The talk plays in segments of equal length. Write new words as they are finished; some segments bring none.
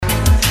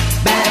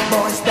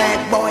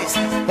boys,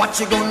 what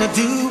you gonna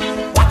do?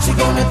 What you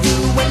gonna do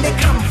when they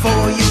come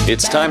for you?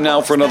 It's time now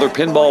for another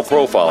Pinball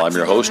Profile. I'm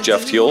your host,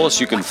 Jeff Teolis.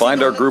 You can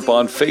find our group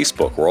on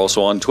Facebook. We're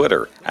also on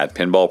Twitter at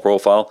Pinball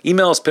Profile.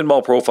 Email us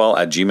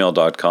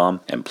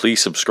pinballprofile@gmail.com, and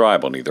please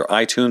subscribe on either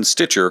iTunes,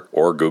 Stitcher,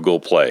 or Google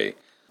Play.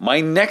 My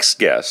next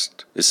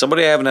guest is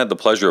somebody I haven't had the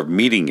pleasure of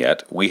meeting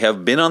yet. We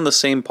have been on the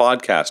same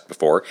podcast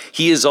before.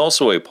 He is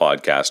also a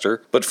podcaster,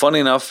 but funny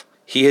enough,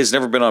 he has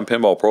never been on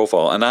Pinball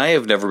Profile, and I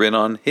have never been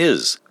on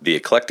his, the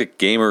Eclectic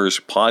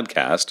Gamers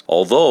podcast,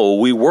 although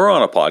we were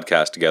on a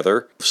podcast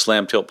together,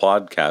 Slam Tilt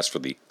Podcast for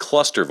the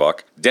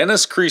Clustervuck.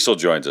 Dennis Kriesel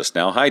joins us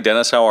now. Hi,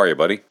 Dennis. How are you,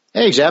 buddy?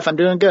 Hey, Jeff. I'm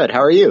doing good.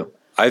 How are you?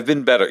 I've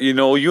been better. You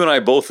know, you and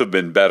I both have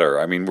been better.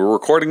 I mean, we're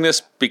recording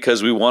this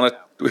because we want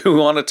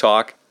to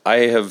talk. I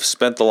have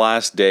spent the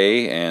last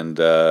day, and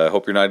I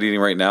hope you're not eating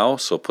right now,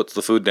 so put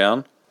the food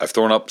down. I've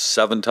thrown up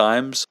 7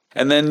 times.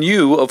 And then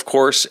you, of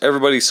course,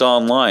 everybody saw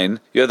online,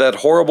 you had that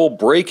horrible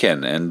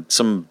break-in, and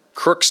some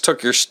crooks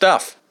took your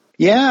stuff.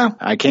 Yeah,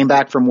 I came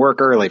back from work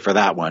early for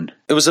that one.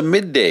 It was a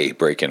midday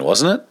break-in,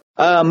 wasn't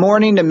it?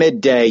 Morning to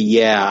midday,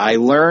 yeah. I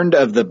learned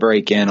of the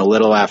break-in a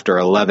little after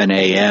 11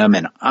 a.m.,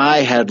 and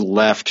I had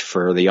left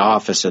for the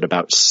office at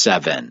about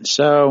 7.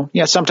 So,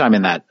 yeah, sometime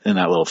in that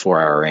little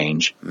 4-hour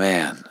range.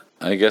 Man,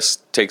 I guess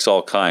it takes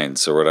all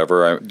kinds or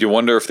whatever. Do you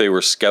wonder if they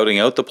were scouting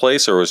out the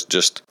place or was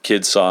just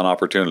kids saw an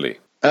opportunity?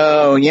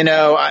 Oh,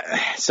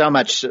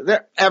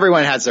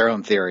 everyone has their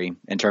own theory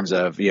in terms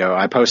of,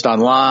 I post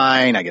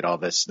online, I get all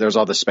this, there's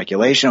all this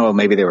speculation. Well,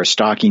 maybe they were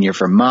stalking you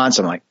for months.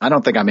 I'm like, I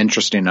don't think I'm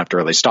interested enough to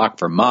really stalk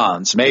for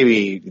months.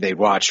 Maybe they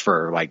watched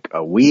for like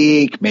a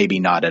week, maybe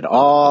not at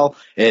all.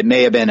 It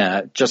may have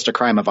been just a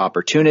crime of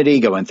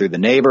opportunity going through the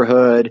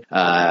neighborhood.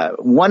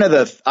 One of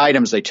the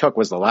items they took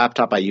was the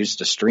laptop I used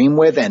to stream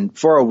with. And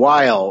for a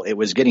while it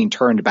was getting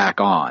turned back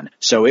on.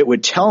 So it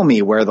would tell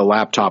me where the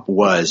laptop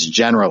was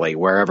generally,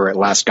 wherever it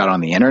last got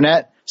on the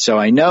internet. So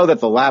I know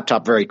that the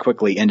laptop very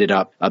quickly ended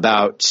up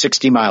about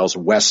 60 miles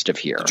west of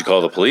here. Did you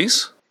call the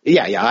police?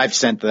 Yeah. I've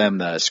sent them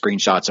the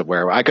screenshots of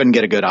where I couldn't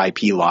get a good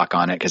IP lock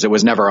on it because it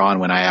was never on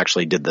when I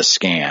actually did the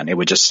scan. It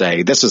would just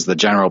say, this is the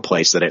general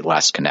place that it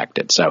last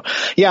connected. So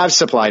yeah, I've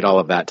supplied all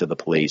of that to the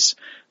police,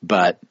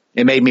 but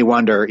it made me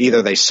wonder,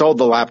 either they sold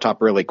the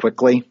laptop really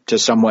quickly to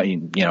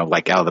someone,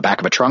 like out of the back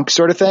of a trunk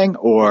sort of thing,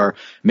 or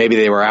maybe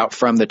they were out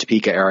from the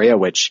Topeka area,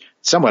 which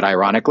somewhat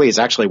ironically is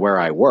actually where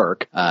I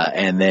work,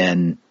 and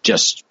then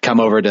just come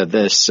over to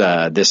this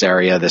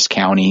area, this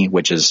county,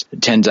 which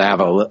tends to have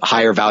a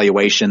higher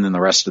valuation than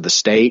the rest of the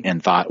state,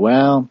 and thought,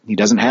 well, he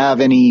doesn't have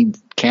any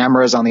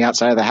cameras on the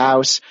outside of the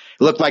house.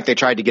 It looked like they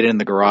tried to get in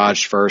the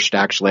garage first.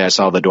 Actually, I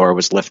saw the door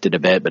was lifted a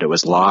bit, but it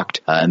was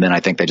locked. And then I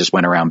think they just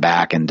went around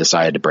back and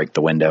decided to break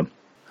the window.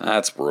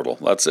 That's brutal.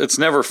 It's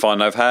never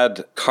fun. I've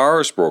had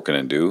cars broken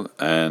into,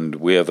 and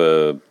we have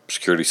a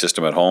security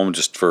system at home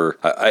just for...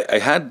 I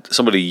had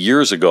somebody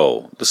years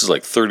ago, this is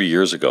like 30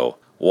 years ago,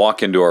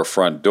 walk into our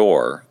front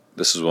door.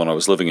 This is when I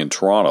was living in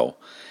Toronto,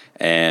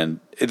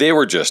 and they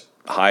were just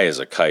high as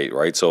a kite,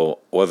 right? So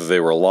whether they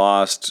were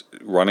lost,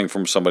 running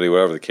from somebody,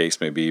 whatever the case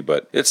may be,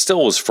 but it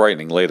still was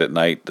frightening late at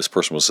night. This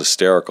person was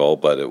hysterical,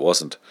 but it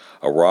wasn't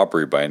a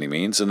robbery by any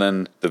means. And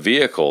then the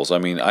vehicles, I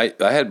mean, I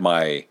had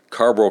my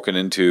car broken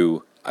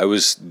into. I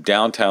was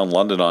downtown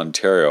London,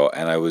 Ontario,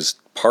 and I was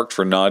parked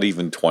for not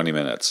even 20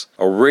 minutes.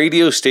 A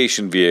radio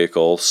station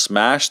vehicle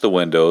smashed the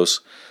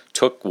windows,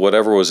 took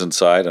whatever was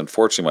inside.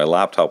 Unfortunately, my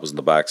laptop was in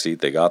the back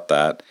seat. They got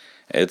that.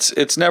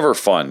 It's never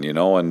fun,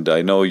 and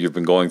I know you've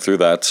been going through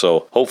that,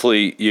 so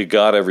hopefully you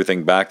got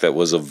everything back that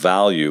was of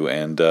value,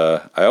 and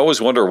I always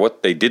wonder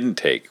what they didn't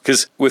take,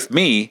 because with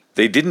me,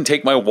 they didn't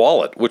take my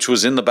wallet, which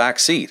was in the back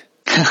seat.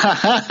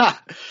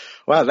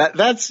 Well,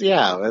 that's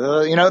yeah.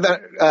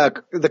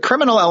 The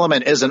criminal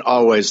element isn't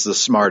always the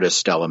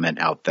smartest element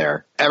out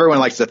there. Everyone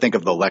likes to think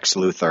of the Lex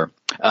Luthor,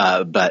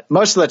 but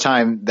most of the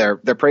time they're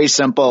pretty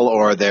simple,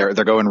 or they're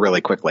going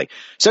really quickly.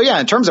 So yeah,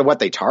 in terms of what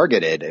they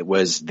targeted, it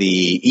was the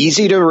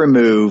easy to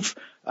remove,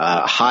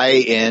 high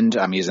end.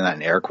 I'm using that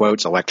in air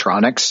quotes,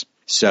 electronics.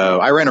 So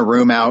I rent a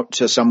room out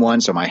to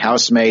someone. So my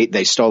housemate,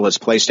 they stole his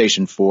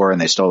PlayStation 4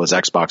 and they stole his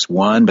Xbox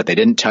One, but they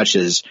didn't touch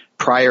his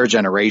prior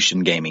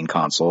generation gaming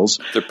consoles.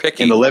 They're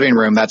picky. In the living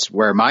room, that's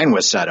where mine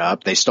was set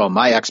up. They stole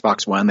my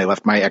Xbox One. They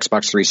left my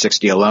Xbox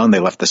 360 alone. They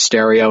left the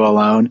stereo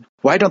alone.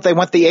 Why don't they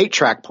want the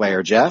 8-track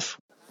player, Jeff?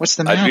 What's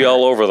the matter? I'd be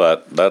all over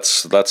that.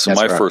 That's my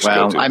right. first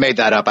go-to. Well, I made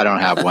that up. I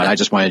don't have one. I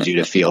just wanted you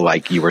to feel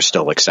like you were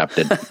still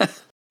accepted.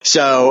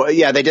 So,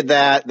 yeah, they did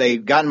that. They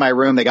got in my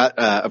room. They got,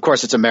 of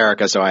course, it's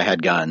America, so I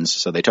had guns.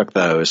 So they took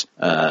those.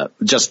 I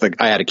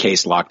had a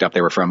case locked up.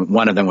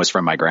 One of them was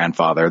from my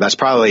grandfather. That's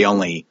probably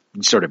only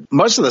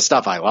most of the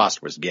stuff I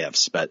lost was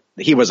gifts, but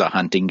he was a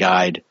hunting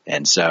guide.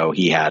 And so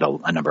he had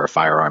a number of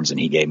firearms and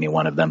he gave me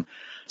one of them.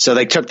 So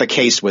they took the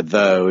case with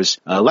those,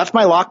 left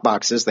my lock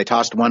boxes. They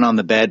tossed one on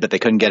the bed, but they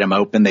couldn't get them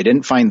open. They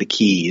didn't find the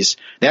keys.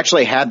 They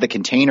actually had the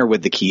container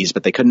with the keys,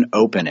 but they couldn't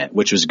open it,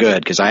 which was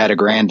good because I had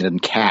 $1,000 in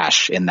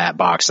cash in that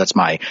box. That's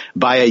my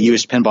buy a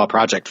used pinball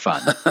project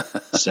fund.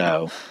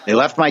 So they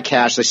left my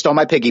cash. They stole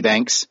my piggy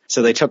banks.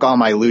 So they took all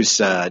my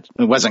loose, it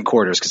wasn't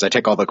quarters because I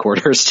take all the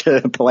quarters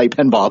to play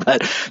pinball,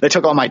 but they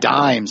took all my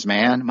dimes,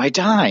 man, my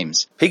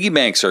dimes. Piggy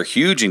banks are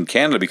huge in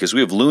Canada because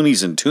we have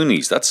loonies and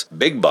toonies. That's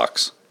big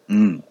bucks.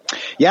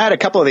 Yeah, I had a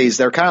couple of these.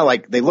 They're kind of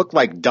like, they look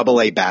like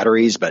AA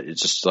batteries, but it's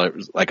just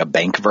like a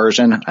bank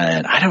version.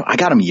 And I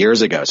got them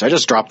years ago. So I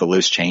just dropped the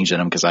loose change in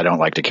them because I don't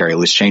like to carry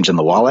loose change in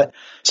the wallet.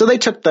 So they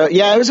took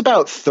it was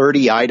about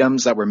 30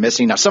 items that were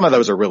missing. Now, some of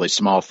those are really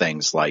small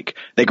things. Like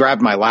they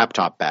grabbed my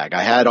laptop bag.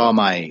 I had all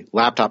my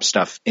laptop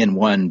stuff in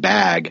one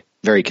bag.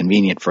 Very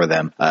convenient for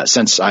them,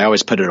 since I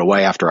always put it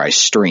away after I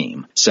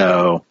stream.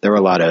 So there were a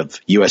lot of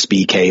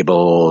USB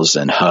cables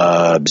and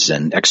hubs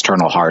and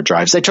external hard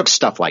drives. They took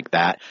stuff like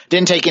that.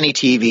 Didn't take any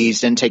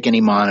TVs, didn't take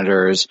any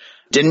monitors,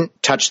 didn't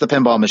touch the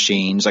pinball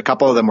machines. A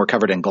couple of them were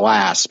covered in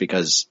glass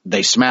because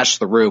they smashed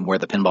the room where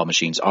the pinball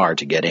machines are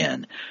to get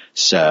in.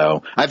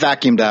 So I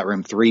vacuumed that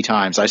room 3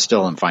 times. I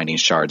still am finding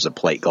shards of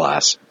plate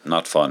glass.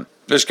 Not fun.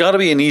 There's got to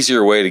be an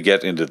easier way to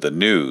get into the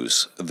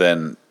news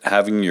than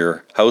having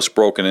your house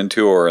broken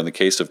into, or in the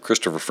case of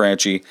Christopher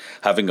Franchi,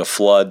 having a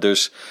flood.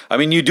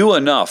 You do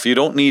enough. You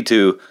don't need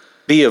to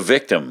be a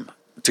victim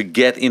to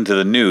get into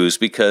the news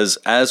because,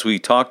 as we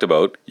talked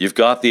about, you've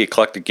got the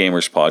Eclectic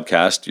Gamers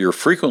podcast. You're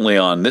frequently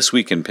on This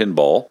Week in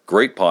Pinball.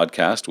 Great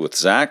podcast with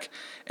Zach.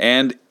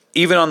 And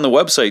even on the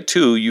website,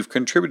 too, you've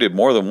contributed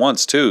more than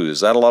once, too. Is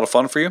that a lot of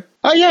fun for you?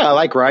 Oh, yeah. I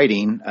like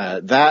writing.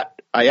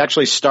 I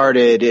actually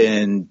started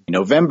in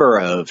November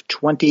of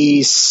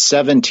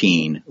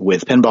 2017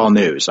 with Pinball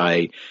News.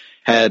 I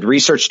had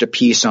researched a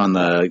piece on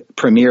the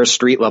premier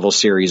street level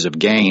series of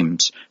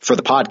games for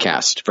the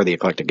podcast, for the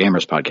Eclectic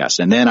Gamers podcast.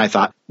 And then I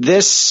thought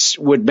this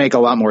would make a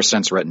lot more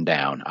sense written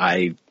down.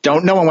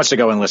 No one wants to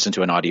go and listen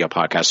to an audio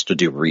podcast to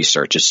do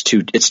research. It's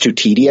too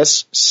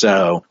tedious.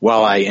 So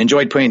while I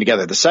enjoyed putting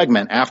together the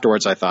segment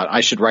afterwards, I thought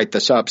I should write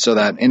this up so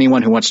that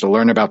anyone who wants to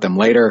learn about them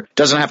later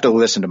doesn't have to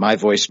listen to my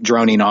voice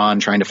droning on,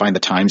 trying to find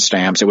the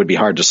timestamps. It would be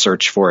hard to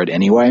search for it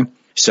anyway.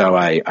 So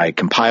I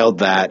compiled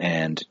that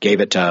and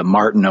gave it to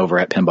Martin over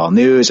at Pinball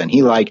News, and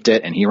he liked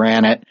it and he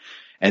ran it.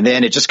 And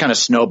then it just kind of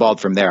snowballed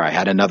from there. I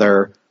had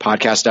another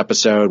podcast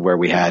episode where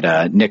we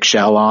had Nick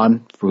Shell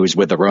on, who's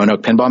with the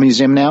Roanoke Pinball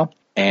Museum now.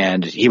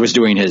 And he was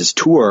doing his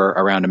tour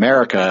around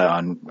America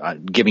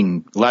on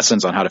giving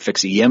lessons on how to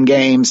fix EM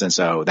games. And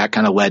so that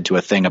kind of led to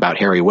a thing about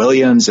Harry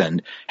Williams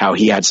and how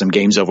he had some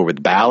games over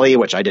with Bally,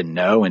 which I didn't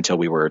know until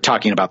we were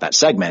talking about that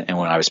segment and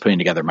when I was putting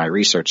together my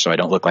research so I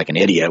don't look like an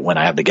idiot when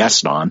I have the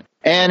guest on.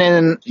 And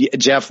then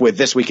Jeff with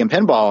This Week in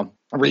Pinball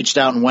reached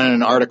out and went in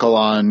an article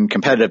on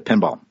competitive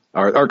pinball.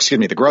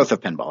 The growth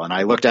of pinball. And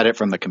I looked at it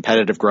from the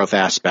competitive growth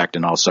aspect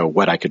and also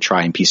what I could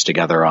try and piece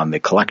together on the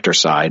collector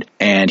side.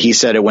 And he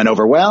said it went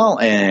over well,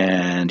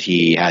 and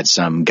he had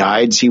some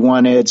guides he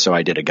wanted. So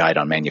I did a guide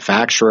on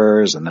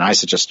manufacturers, and then I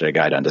suggested a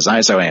guide on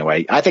design. So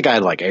anyway, I think I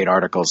had like 8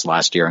 articles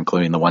last year,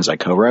 including the ones I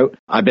co-wrote.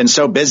 I've been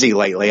so busy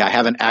lately, I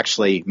haven't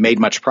actually made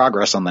much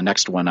progress on the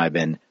next one I've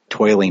been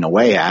toiling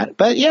away at.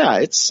 But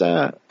yeah,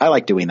 I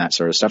like doing that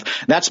sort of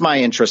stuff. That's my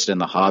interest in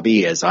the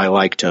hobby, is I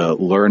like to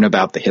learn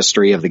about the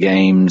history of the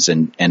games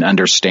and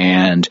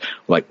understand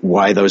like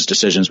why those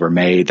decisions were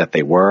made that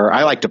they were.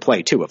 I like to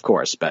play too, of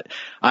course, but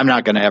I'm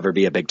not going to ever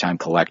be a big time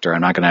collector.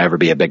 I'm not going to ever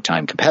be a big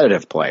time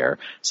competitive player.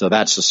 So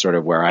that's just sort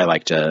of where I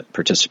like to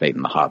participate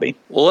in the hobby.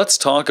 Well, let's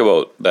talk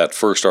about that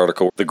first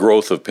article, the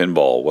growth of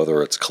pinball,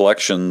 whether it's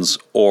collections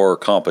or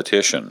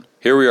competition.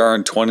 Here we are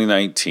in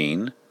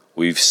 2019.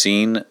 We've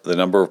seen the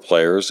number of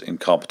players in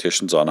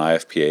competitions on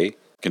IFPA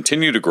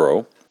continue to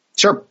grow.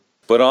 Sure.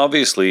 But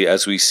obviously,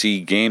 as we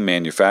see game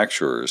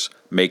manufacturers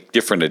make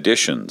different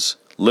editions,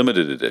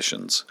 limited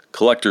editions,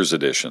 collector's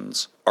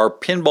editions, are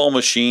pinball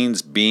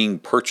machines being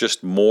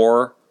purchased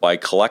more by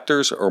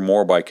collectors or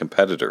more by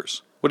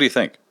competitors? What do you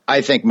think?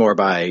 I think more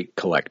by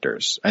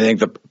collectors. I think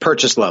the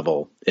purchase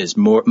level is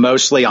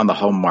mostly on the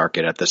home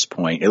market at this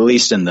point, at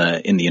least in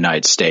the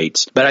United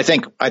States. But I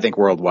think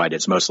worldwide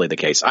it's mostly the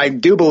case. I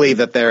do believe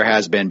that there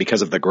has been,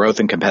 because of the growth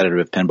in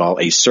competitive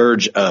pinball, a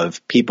surge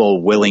of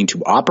people willing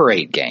to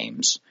operate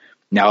games.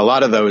 Now, a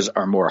lot of those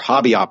are more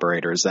hobby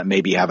operators that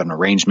maybe have an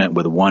arrangement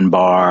with one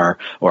bar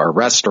or a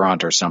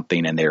restaurant or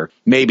something, and they're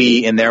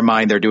maybe in their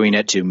mind they're doing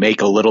it to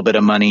make a little bit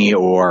of money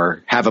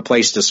or have a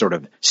place to sort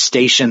of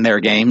station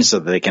their games so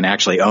that they can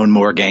actually own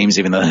more games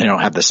even though they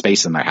don't have the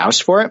space in their house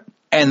for it.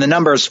 And the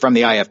numbers from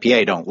the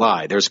IFPA don't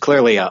lie. There's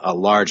clearly a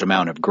large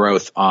amount of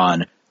growth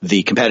on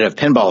the competitive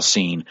pinball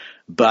scene,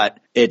 but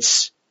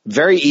it's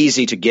very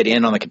easy to get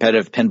in on the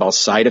competitive pinball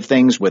side of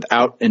things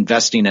without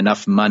investing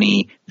enough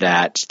money.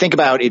 That, think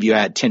about if you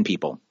had 10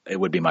 people, it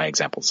would be my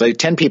example. So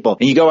 10 people,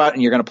 and you go out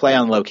and you're going to play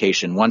on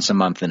location once a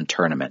month in a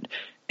tournament.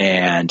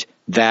 And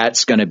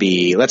that's going to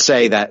be, let's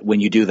say that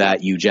when you do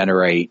that, you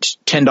generate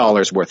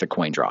 $10 worth of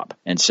coin drop.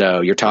 And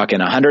so you're talking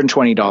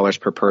 $120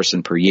 per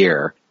person per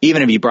year.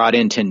 Even if you brought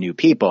in 10 new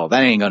people,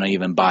 that ain't going to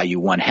even buy you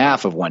one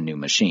half of one new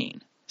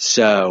machine.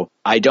 So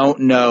I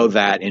don't know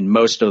that in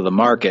most of the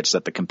markets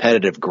that the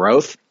competitive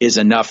growth is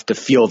enough to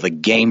fuel the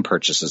game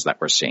purchases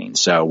that we're seeing.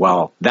 So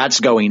while that's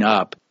going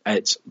up,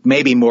 it's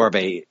maybe more of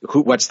a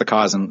what's the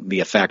cause and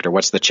the effect, or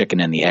what's the chicken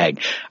and the egg.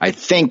 I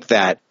think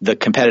that the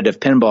competitive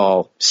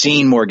pinball,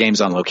 seeing more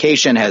games on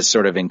location, has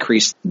sort of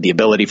increased the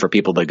ability for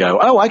people to go,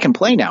 oh, I can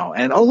play now.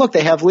 And oh, look,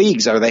 they have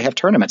leagues or they have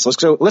tournaments. Let's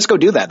go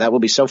do that. That will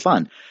be so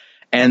fun.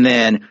 And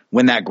then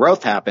when that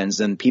growth happens,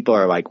 then people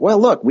are like, well,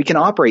 look, we can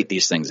operate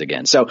these things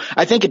again. So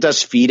I think it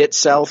does feed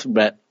itself,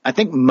 but I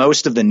think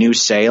most of the new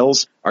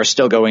sales are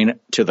still going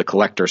to the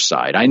collector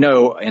side. I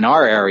know in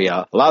our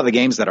area, a lot of the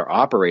games that are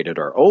operated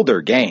are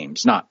older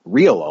games, not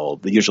real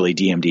old, usually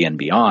DMD and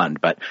beyond,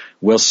 but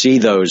we'll see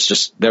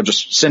those they're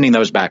just sending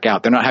those back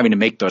out. They're not having to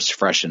make those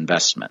fresh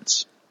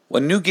investments.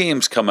 When new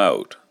games come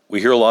out,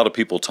 we hear a lot of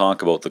people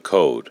talk about the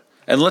code.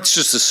 And let's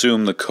just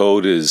assume the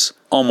code is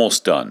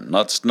almost done.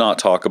 Let's not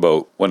talk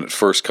about when it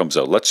first comes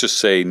out. Let's just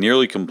say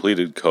nearly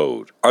completed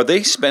code. Are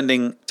they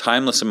spending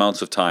timeless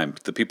amounts of time,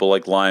 the people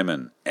like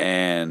Lyman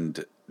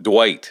and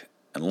Dwight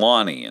and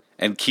Lonnie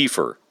and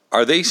Kiefer,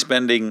 are they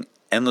spending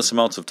endless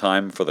amounts of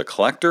time for the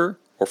collector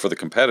or for the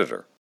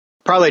competitor?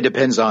 Probably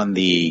depends on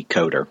the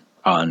coder,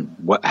 on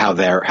how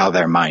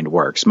their mind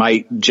works.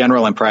 My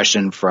general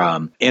impression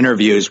from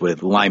interviews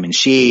with Lyman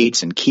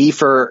Sheets and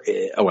Kiefer,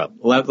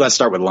 let's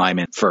start with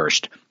Lyman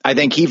first. I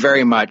think he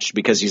very much,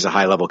 because he's a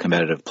high-level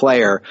competitive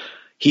player,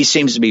 he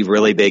seems to be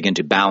really big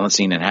into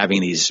balancing and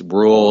having these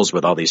rules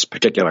with all these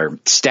particular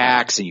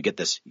stacks, and you get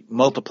this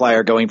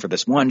multiplier going for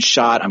this one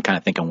shot. I'm kind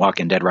of thinking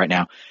Walking Dead right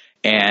now.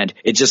 And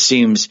it just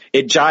seems,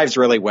 it jives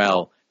really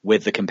well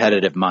with the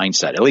competitive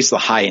mindset, at least the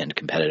high-end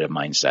competitive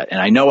mindset.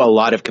 And I know a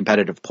lot of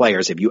competitive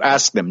players, if you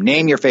ask them,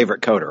 name your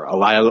favorite coder,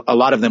 a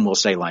lot of them will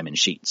say Lyman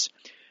Sheets.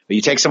 But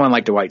you take someone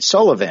like Dwight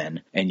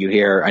Sullivan, and you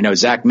hear, I know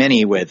Zach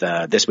Minnie with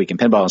This Week in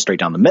Pinball and Straight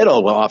Down the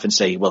Middle will often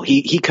say, well,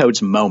 he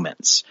codes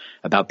moments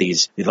about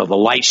these, the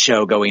light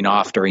show going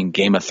off during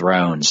Game of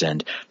Thrones,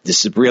 and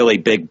this really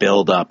big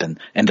build-up, and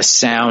the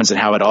sounds and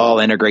how it all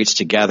integrates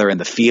together, and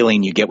the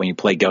feeling you get when you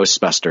play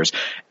Ghostbusters.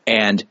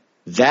 And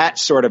that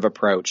sort of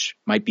approach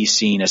might be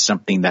seen as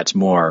something that's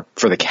more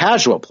for the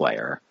casual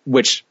player,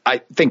 which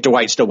I think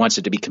Dwight still wants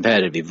it to be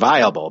competitively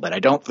viable, but I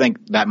don't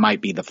think that might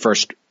be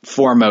the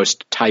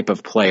foremost type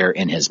of player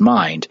in his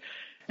mind.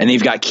 And then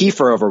you've got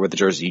Kiefer over with the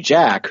Jersey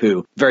Jack,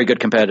 who, very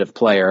good competitive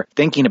player,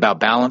 thinking about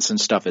balance and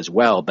stuff as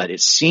well. But it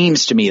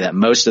seems to me that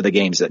most of the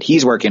games that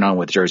he's working on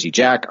with Jersey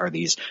Jack are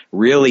these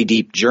really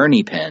deep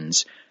journey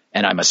pins.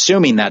 And I'm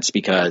assuming that's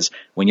because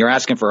when you're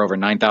asking for over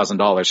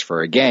 $9,000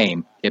 for a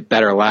game, it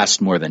better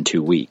last more than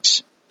 2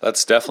 weeks.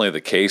 That's definitely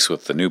the case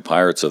with the new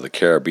Pirates of the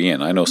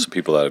Caribbean. I know some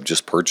people that have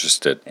just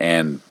purchased it,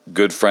 and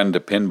good friend to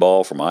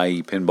pinball from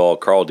IE Pinball,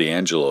 Carl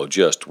D'Angelo,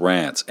 just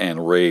rants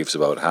and raves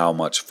about how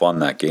much fun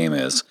that game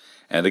is.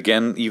 And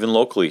again, even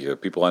locally here,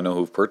 people I know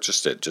who've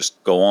purchased it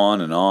just go on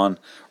and on.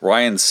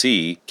 Ryan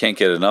C. can't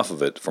get enough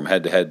of it from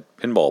Head to Head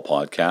Pinball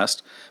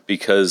Podcast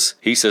because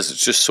he says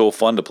it's just so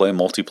fun to play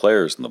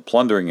multiplayers and the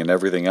plundering and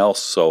everything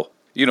else. So,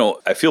 you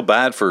know, I feel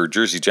bad for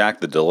Jersey Jack,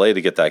 the delay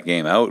to get that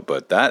game out,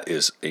 but that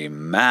is a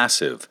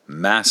massive,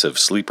 massive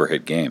sleeper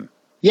hit game.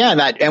 Yeah,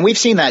 and we've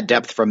seen that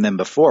depth from them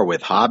before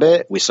with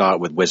Hobbit. We saw it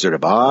with Wizard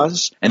of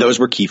Oz, and those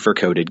were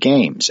Kiefer-coded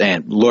games.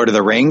 And Lord of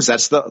the Rings,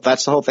 that's the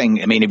whole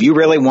thing. I mean, if you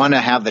really want to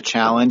have the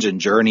challenge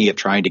and journey of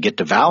trying to get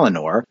to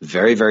Valinor,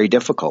 very, very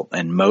difficult.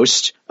 And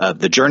most of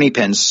the journey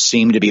pins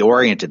seem to be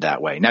oriented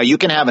that way. Now, you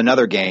can have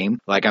another game,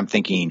 like I'm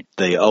thinking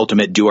the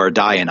Ultimate Do or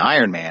Die in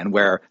Iron Man,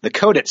 where the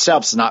code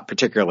itself is not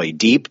particularly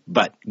deep,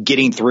 but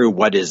getting through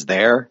what is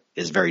there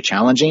is very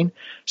challenging.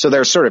 So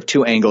there's sort of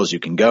two angles you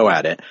can go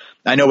at it.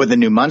 I know with the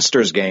new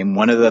Munsters game,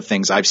 one of the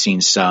things I've seen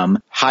some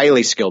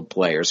highly skilled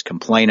players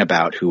complain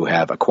about who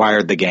have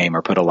acquired the game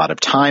or put a lot of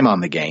time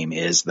on the game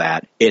is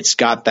that it's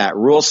got that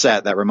rule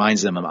set that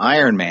reminds them of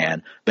Iron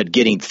Man, but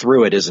getting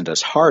through it isn't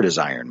as hard as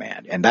Iron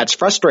Man. And that's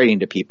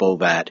frustrating to people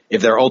that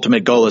if their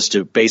ultimate goal is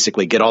to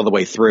basically get all the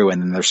way through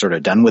and then they're sort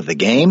of done with the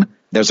game,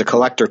 there's a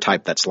collector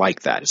type that's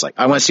like that. It's like,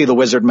 I want to see the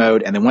wizard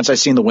mode, and then once I've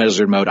seen the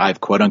wizard mode, I've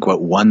quote-unquote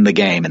won the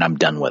game and I'm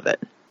done with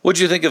it. What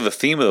do you think of the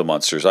theme of the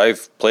Munsters?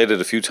 I've played it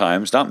a few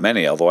times, not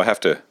many, although I have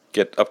to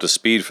get up to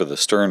speed for the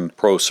Stern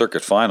Pro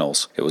Circuit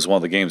Finals. It was one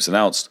of the games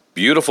announced.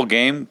 Beautiful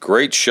game,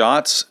 great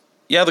shots.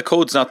 Yeah, the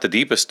code's not the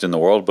deepest in the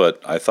world, but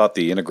I thought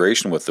the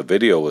integration with the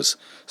video was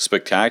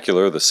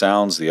spectacular, the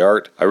sounds, the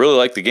art. I really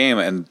like the game,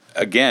 and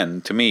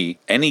again, to me,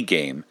 any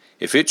game,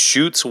 if it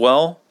shoots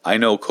well, I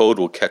know code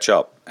will catch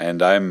up,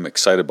 and I'm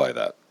excited by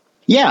that.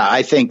 Yeah,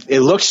 I think it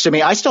looks to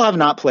me, I still have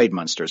not played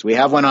Munsters. We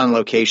have one on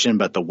location,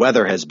 but the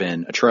weather has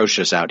been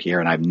atrocious out here,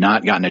 and I've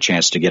not gotten a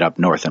chance to get up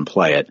north and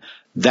play it.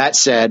 That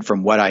said,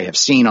 from what I have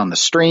seen on the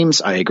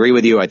streams, I agree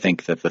with you. I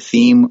think that the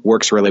theme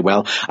works really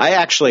well. I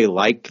actually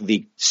like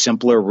the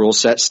simpler rule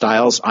set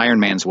styles. Iron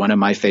Man's one of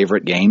my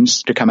favorite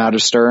games to come out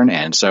of Stern.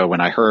 And so when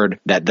I heard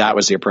that that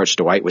was the approach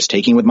Dwight was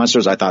taking with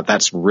Munsters, I thought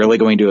that's really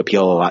going to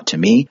appeal a lot to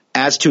me.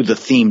 As to the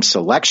theme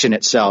selection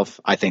itself,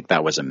 I think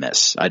that was a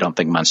miss. I don't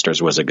think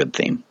Munsters was a good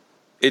theme.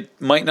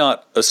 It might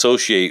not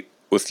associate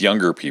with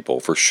younger people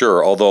for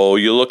sure, although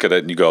you look at it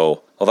and you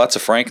go, oh, that's a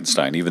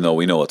Frankenstein, even though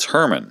we know it's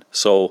Herman.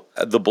 So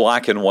the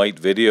black and white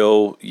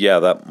video, yeah,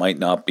 that might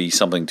not be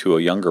something to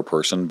a younger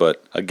person.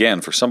 But again,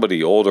 for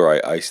somebody older,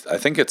 I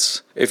think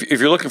it's, if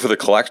you're looking for the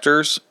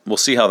collectors, we'll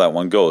see how that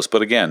one goes.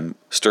 But again,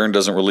 Stern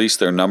doesn't release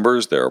their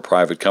numbers. They're a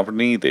private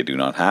company. They do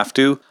not have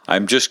to.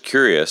 I'm just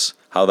curious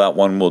how that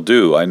one will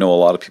do. I know a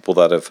lot of people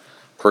that have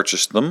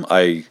purchased them.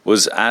 I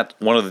was at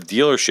one of the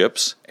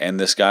dealerships and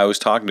this guy I was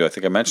talking to, I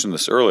think I mentioned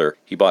this earlier,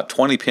 he bought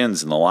 20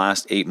 pins in the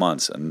last 8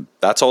 months and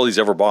that's all he's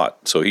ever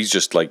bought. So he's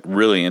just like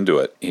really into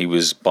it. He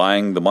was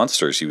buying the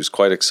Munsters. He was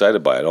quite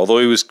excited by it, although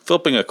he was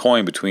flipping a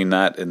coin between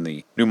that and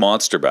the new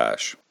Monster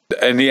Bash.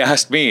 And he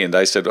asked me and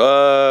I said,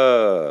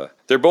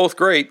 they're both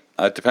great.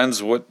 It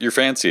depends what your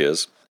fancy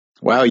is.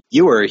 Wow,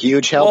 you were a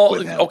huge help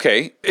with him.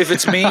 Okay, if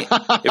it's me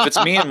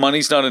and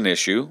money's not an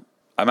issue,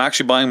 I'm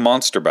actually buying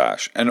Monster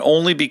Bash, and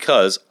only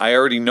because I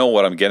already know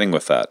what I'm getting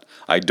with that.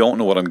 I don't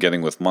know what I'm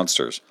getting with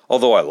Munsters,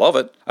 although I love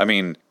it. I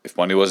mean, if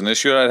money was an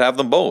issue, I'd have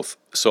them both.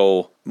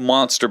 So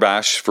Monster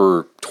Bash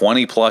for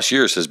 20 plus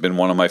years has been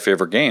one of my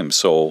favorite games,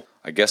 so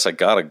I guess I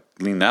gotta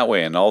lean that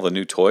way, and all the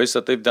new toys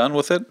that they've done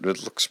with it,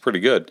 it looks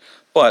pretty good.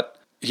 But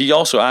he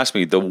also asked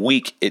me the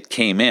week it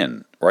came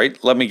in, right?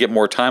 Let me get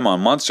more time on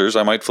Munsters,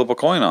 I might flip a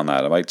coin on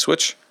that. I might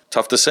switch.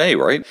 Tough to say,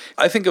 right?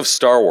 I think of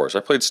Star Wars. I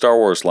played Star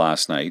Wars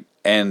last night,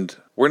 and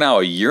we're now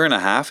a year and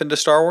a half into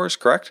Star Wars,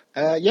 correct?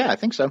 Yeah, I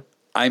think so.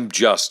 I'm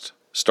just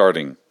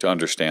starting to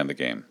understand the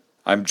game.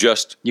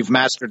 You've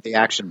mastered the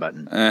action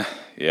button.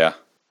 Yeah.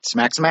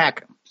 Smack,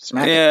 smack.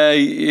 Smack.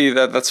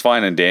 Yeah, that's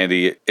fine and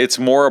dandy. It's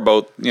more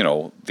about,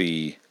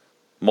 the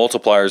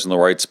multipliers in the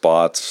right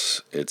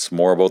spots. It's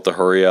more about the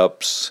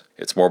hurry-ups.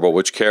 It's more about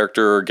which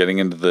character, getting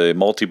into the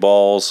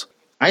multi-balls.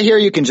 I hear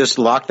you can just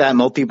lock that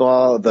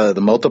multi-ball, the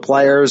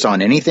multipliers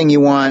on anything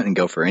you want and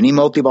go for any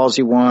multi-balls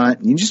you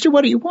want. You just do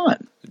what you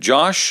want.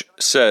 Josh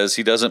says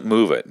he doesn't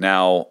move it.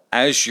 Now,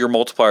 as your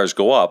multipliers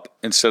go up,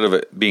 instead of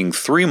it being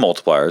 3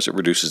 multipliers, it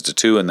reduces to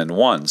 2 and then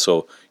 1.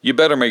 So you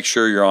better make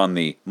sure you're on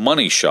the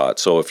money shot.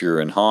 So if you're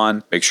in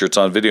Han, make sure it's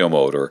on video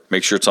mode, or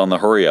make sure it's on the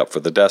hurry up for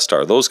the Death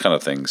Star, those kind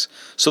of things.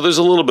 So there's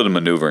a little bit of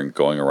maneuvering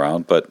going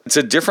around, but it's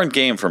a different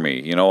game for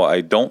me.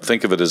 I don't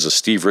think of it as a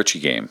Steve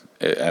Ritchie game,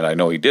 and I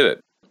know he did it.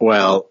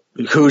 Well,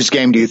 whose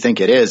game do you think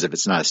it is if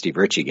it's not a Steve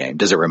Ritchie game?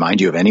 Does it remind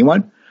you of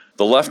anyone?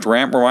 The left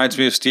ramp reminds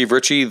me of Steve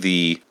Ritchie.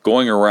 The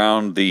going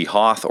around the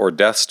Hoth or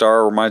Death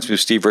Star reminds me of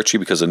Steve Ritchie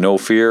because of No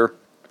Fear.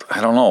 I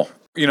don't know.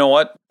 You know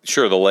what?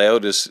 Sure, the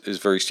layout is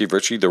very Steve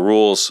Ritchie. The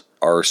rules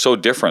are so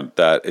different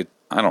that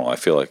I don't know. I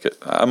feel like it.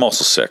 I'm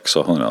also sick,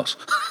 so who knows?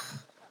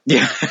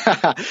 Yeah.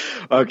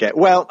 Okay.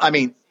 Well, I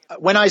mean,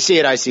 when I see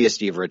it, I see a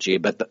Steve Ritchie,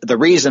 but the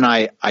reason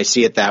I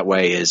see it that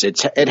way is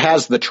it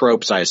has the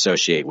tropes I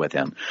associate with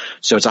him.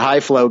 So it's a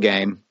high flow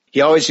game. He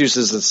always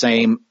uses the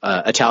same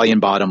Italian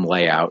bottom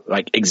layout,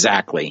 like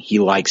exactly. He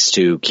likes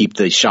to keep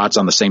the shots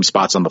on the same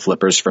spots on the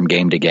flippers from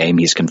game to game.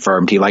 He's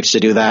confirmed he likes to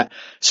do that.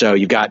 So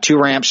you've got 2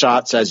 ramp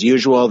shots as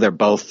usual. They're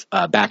both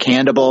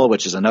backhandable,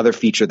 which is another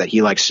feature that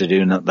he likes to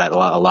do that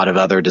a lot of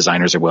other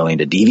designers are willing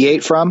to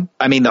deviate from.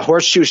 I mean, the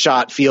horseshoe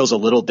shot feels a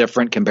little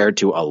different compared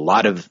to a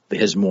lot of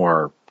his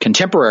more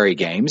contemporary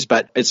games,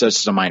 but it's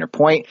just a minor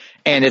point,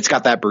 and it's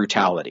got that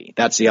brutality.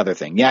 That's the other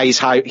thing. Yeah, he's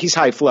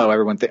high flow.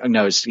 Everyone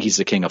knows he's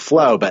the king of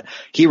flow, but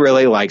he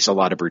really likes a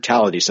lot of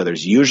brutality. So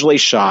there's usually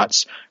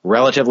shots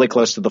relatively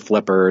close to the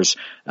flippers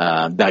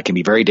that can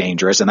be very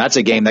dangerous, and that's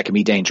a game that can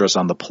be dangerous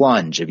on the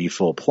plunge. If you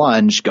full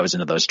plunge, goes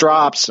into those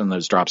drops, and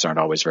those drops aren't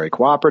always very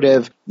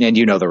cooperative, and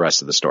you know the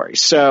rest of the story.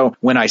 So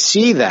when I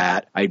see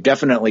that, I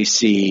definitely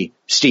see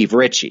Steve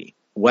Ritchie.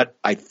 What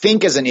I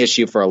think is an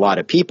issue for a lot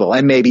of people,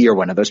 and maybe you're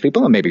one of those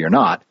people and maybe you're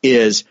not,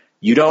 is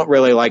you don't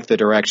really like the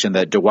direction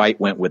that Dwight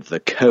went with the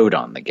code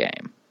on the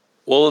game.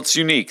 Well, it's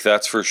unique,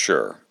 that's for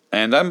sure.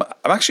 And I'm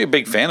actually a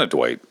big fan of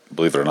Dwight,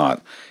 believe it or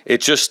not.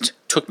 It just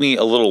took me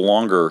a little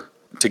longer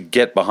to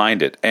get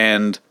behind it.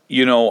 And,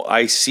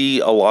 I see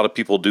a lot of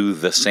people do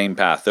the same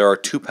path. There are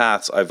 2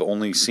 paths I've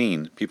only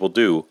seen people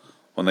do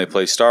when they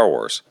play Star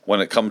Wars. When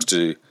it comes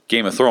to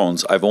Game of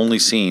Thrones, I've only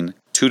seen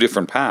 2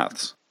 different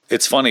paths.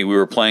 It's funny, we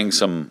were playing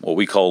some what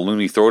we call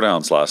loony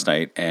throwdowns last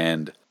night,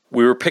 and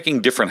we were picking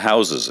different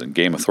houses in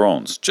Game of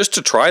Thrones just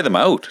to try them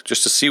out,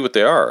 just to see what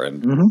they are.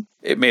 And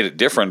It made it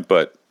different,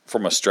 but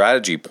from a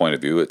strategy point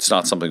of view, it's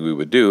not something we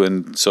would do.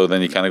 And so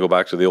then you kind of go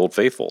back to the old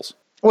faithfuls.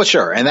 Well,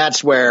 sure. And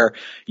that's where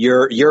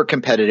you're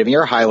competitive,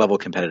 you're a high-level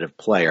competitive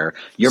player.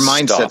 Your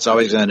mindset's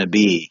always going to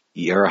be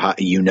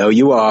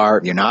You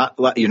are. You're not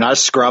a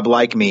scrub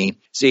like me.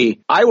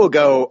 See, I will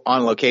go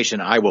on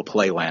location. I will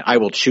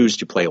choose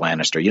to play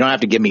Lannister. You don't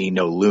have to give me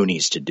no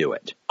loonies to do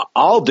it.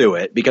 I'll do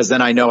it because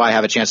then I know I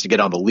have a chance to get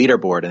on the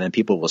leaderboard, and then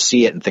people will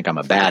see it and think I'm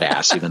a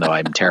badass, even though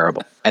I'm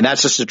terrible. And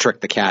that's just to trick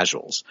the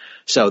casuals.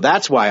 So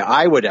that's why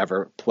I would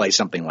ever play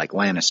something like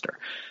Lannister.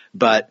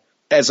 But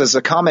as is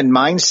a common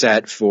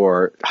mindset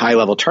for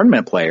high-level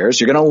tournament players,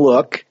 you're going to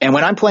look, and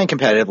when I'm playing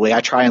competitively,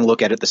 I try and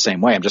look at it the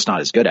same way. I'm just not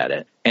as good at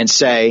it. And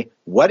say,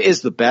 what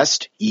is the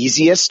best,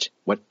 easiest,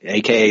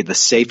 aka the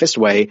safest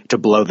way to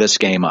blow this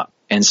game up?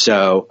 And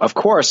so, of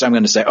course, I'm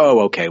going to say,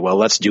 okay, well,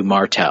 let's do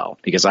Martell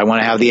because I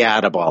want to have the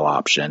add-a-ball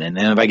option. And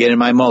then if I get in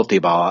my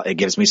multi-ball, it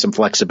gives me some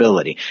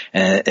flexibility.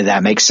 And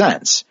that makes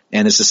sense.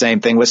 And it's the same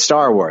thing with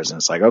Star Wars. And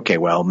it's like, okay,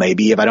 well,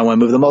 maybe if I don't want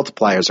to move the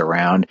multipliers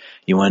around,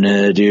 you want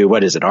to do,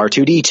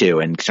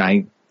 R2-D2 and try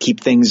and keep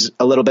things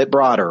a little bit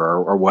broader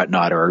or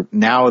whatnot. Or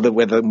now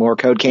with the more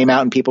code came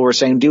out and people were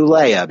saying do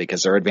Leia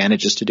because there are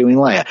advantages to doing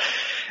Leia.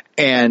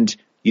 And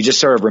you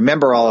just sort of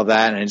remember all of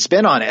that, and it's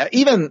been on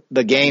even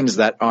the games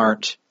that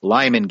aren't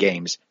Lyman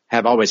games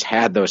have always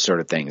had those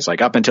sort of things.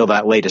 Like up until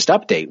that latest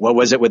update, what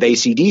was it with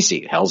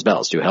AC/DC? Hell's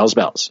Bells, do Hell's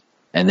Bells.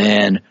 And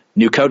then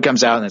new code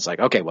comes out and it's like,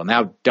 okay, well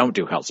now don't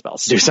do Hell's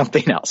Bells, do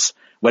something else.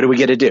 What do we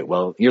get to do?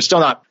 Well, you're still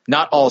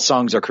not all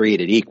songs are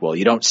created equal.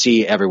 You don't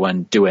see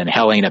everyone doing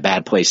Hell Ain't a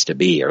Bad Place to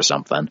Be or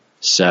something.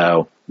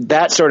 So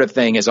that sort of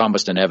thing is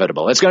almost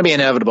inevitable. It's going to be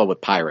inevitable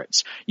with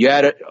pirates. You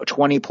add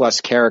 20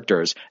 plus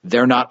characters,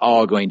 they're not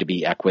all going to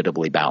be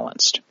equitably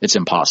balanced. It's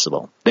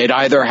impossible. They'd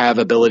either have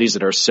abilities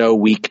that are so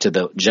weak to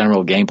the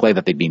general gameplay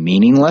that they'd be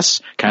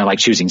meaningless, kind of like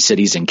choosing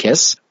cities and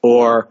Kiss,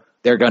 or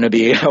they're going to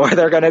be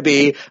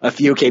a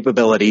few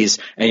capabilities,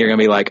 and you're going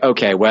to be like,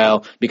 okay,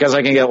 well, because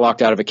I can get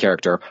locked out of a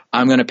character,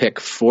 I'm going to pick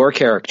 4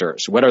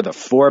 characters. What are the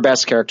 4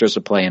 best characters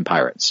to play in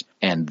Pirates?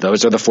 And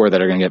those are the 4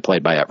 that are going to get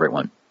played by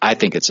everyone. I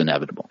think it's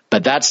inevitable.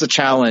 But that's the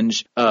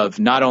challenge of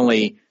not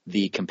only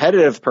the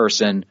competitive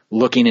person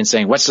looking and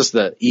saying, what's just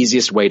the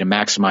easiest way to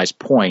maximize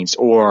points,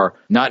 or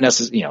not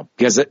necessarily,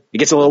 because it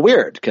gets a little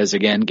weird. Because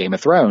again, Game of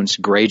Thrones,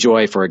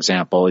 Greyjoy, for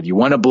example, if you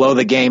want to blow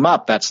the game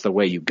up, that's the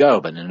way you go.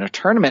 But in a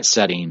tournament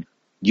setting,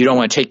 you don't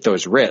want to take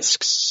those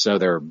risks. So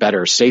there are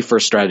better, safer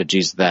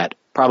strategies that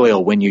probably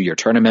will win you your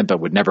tournament, but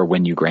would never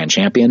win you Grand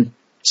Champion.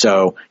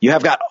 So you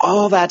have got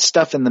all that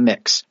stuff in the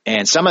mix.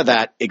 And some of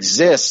that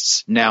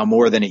exists now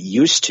more than it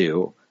used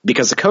to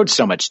because the code's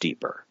so much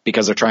deeper,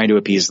 because they're trying to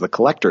appease the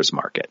collector's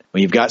market.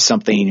 When you've got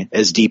something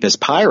as deep as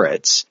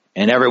Pirates,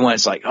 and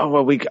everyone's like, oh,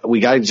 well, we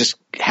got to just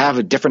have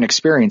a different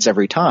experience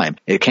every time.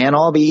 It can't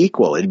all be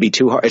equal. It'd be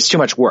too hard. It's too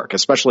much work,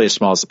 especially as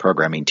small as the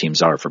programming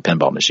teams are for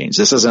pinball machines.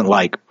 This isn't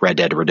like Red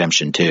Dead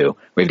Redemption 2.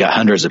 We've got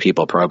hundreds of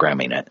people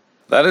programming it.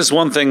 That is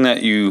one thing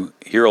that you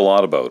hear a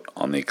lot about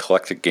on the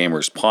Eclectic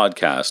Gamers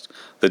podcast,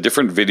 the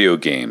different video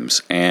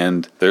games.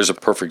 And there's a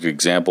perfect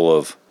example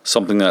of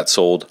something that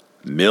sold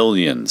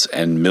millions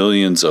and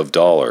millions of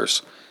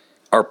dollars.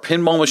 Are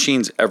pinball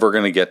machines ever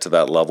going to get to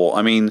that level?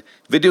 I mean,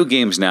 video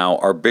games now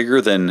are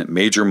bigger than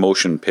major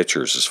motion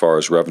pictures as far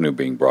as revenue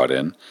being brought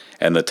in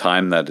and the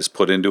time that is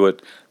put into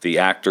it, the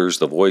actors,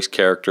 the voice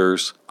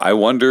characters. I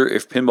wonder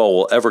if pinball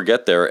will ever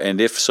get there,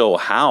 and if so,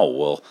 how?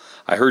 Well,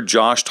 I heard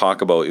Josh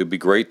talk about it would be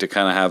great to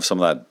kind of have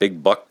some of that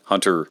big buck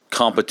hunter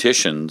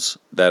competitions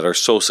that are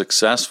so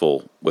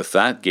successful with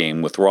that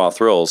game, with Raw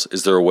Thrills.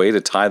 Is there a way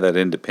to tie that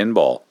into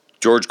pinball?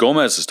 George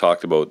Gomez has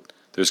talked about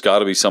there's got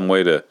to be some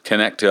way to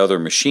connect to other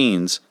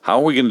machines. How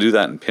are we going to do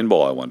that in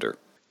pinball, I wonder?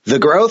 The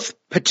growth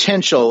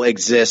potential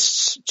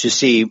exists to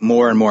see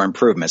more and more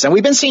improvements. And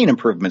we've been seeing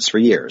improvements for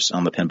years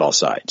on the pinball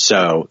side.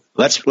 So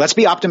let's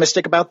be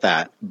optimistic about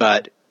that.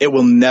 But it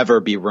will never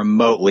be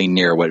remotely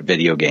near what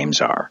video games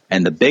are.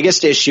 And the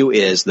biggest issue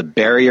is the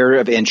barrier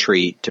of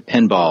entry to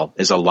pinball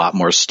is a lot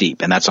more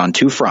steep. And that's on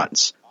 2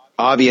 fronts.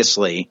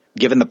 Obviously,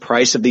 given the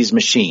price of these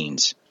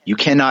machines, you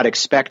cannot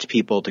expect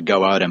people to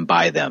go out and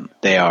buy them.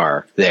 They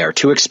are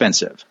too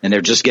expensive, and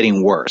they're just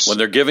getting worse. When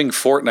they're giving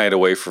Fortnite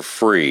away for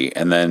free,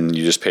 and then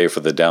you just pay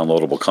for the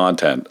downloadable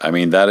content, I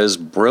mean, that is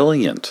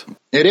brilliant.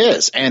 It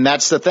is, and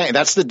that's the thing.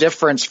 That's the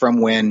difference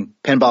from when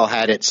pinball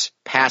had its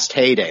past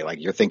heyday, like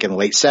you're thinking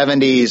late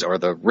 70s or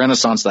the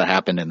Renaissance that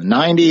happened in the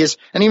 90s,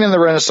 and even the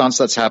Renaissance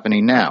that's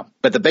happening now.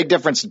 But the big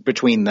difference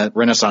between the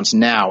Renaissance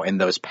now and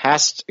those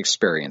past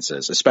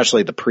experiences,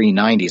 especially the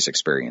pre-90s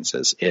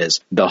experiences, is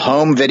the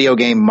home video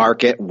game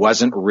market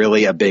wasn't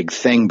really a big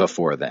thing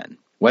before then.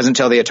 It wasn't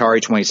until the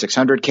Atari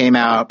 2600 came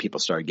out,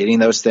 people started getting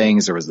those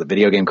things. There was the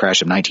video game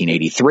crash of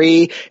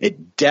 1983.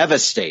 It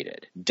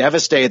devastated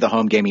the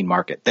home gaming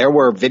market. There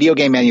were video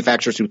game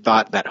manufacturers who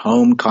thought that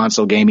home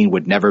console gaming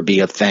would never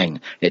be a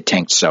thing. It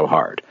tanked so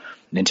hard.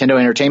 Nintendo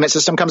Entertainment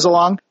System comes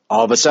along.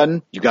 All of a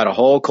sudden, you've got a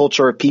whole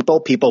culture of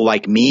people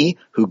like me,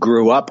 who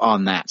grew up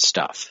on that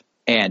stuff.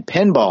 And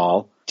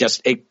pinball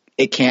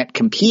it can't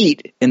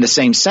compete in the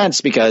same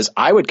sense because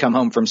I would come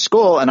home from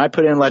school and I'd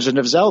put in Legend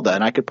of Zelda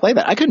and I could play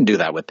that. I couldn't do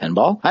that with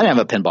pinball. I didn't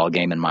have a pinball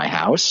game in my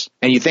house.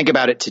 And you think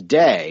about it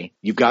today,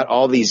 you've got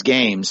all these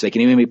games. They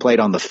can even be played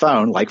on the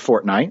phone like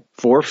Fortnite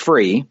for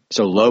free.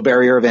 So low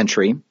barrier of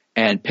entry.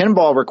 And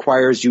pinball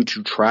requires you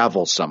to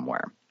travel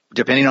somewhere.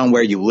 Depending on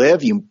where you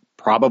live, you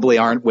probably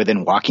aren't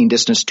within walking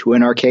distance to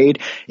an arcade.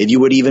 If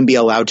you would even be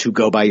allowed to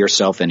go by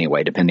yourself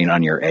anyway, depending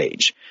on your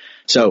age.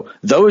 So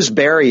those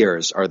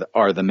barriers are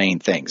the main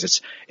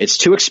things. It's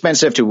too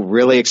expensive to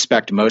really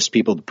expect most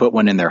people to put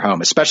one in their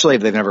home, especially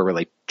if they've never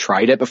really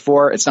tried it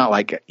before. It's not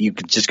like you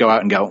could just go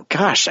out and go,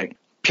 gosh,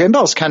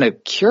 pinball's kind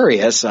of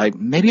curious.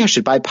 Maybe I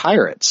should buy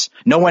Pirates.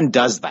 No one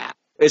does that.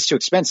 It's too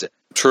expensive.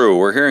 True.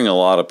 We're hearing a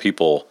lot of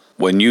people,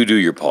 when you do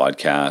your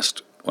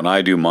podcast, when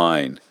I do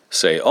mine,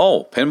 say,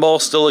 oh,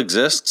 pinball still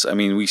exists. I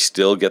mean, we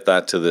still get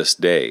that to this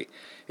day.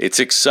 It's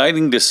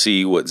exciting to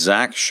see what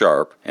Zach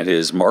Sharp and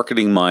his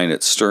marketing mind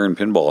at Stern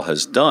Pinball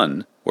has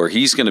done, where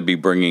he's going to be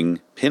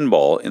bringing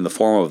pinball in the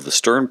form of the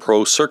Stern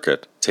Pro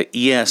Circuit to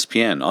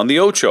ESPN on the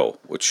Ocho,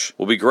 which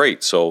will be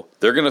great. So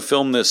they're going to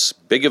film this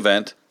big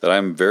event that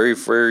I'm very,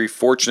 very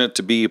fortunate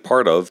to be a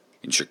part of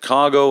in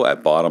Chicago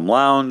at Bottom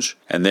Lounge.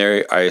 And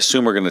there, I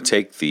assume, we're going to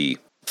take the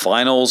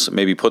finals,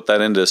 maybe put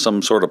that into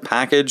some sort of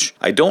package.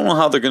 I don't know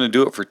how they're going to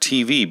do it for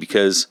TV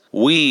because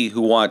we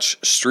who watch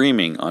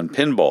streaming on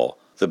pinball,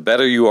 the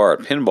better you are at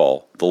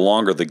pinball, the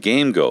longer the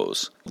game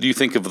goes. Do you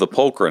think of the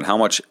poker and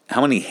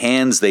how many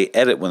hands they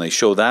edit when they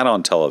show that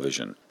on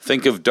television?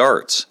 Think of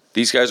darts.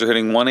 These guys are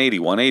hitting 180,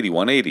 180,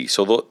 180,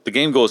 so the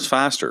game goes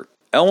faster.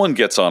 Elwin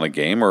gets on a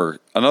game, or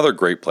another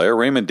great player,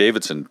 Raymond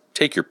Davidson,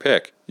 take your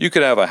pick. You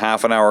could have a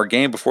half an hour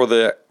game before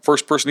the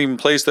first person even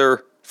plays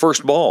their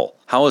first ball.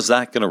 How is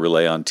that going to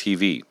relay on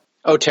TV?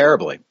 Oh,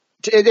 terribly.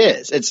 It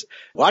is. It's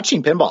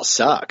watching pinball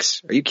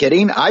sucks. Are you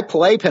kidding? I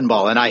play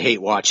pinball and I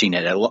hate watching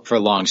it for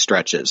long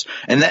stretches.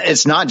 And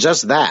it's not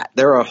just that.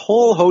 There are a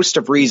whole host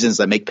of reasons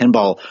that make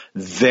pinball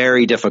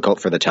very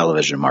difficult for the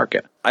television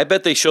market. I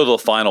bet they show the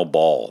final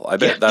ball. I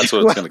bet that's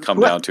what it's going to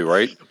come down to,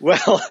 right?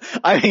 Well,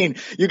 I mean,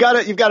 you've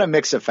got a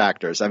mix of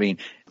factors. I mean,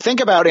 think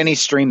about any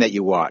stream that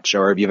you watch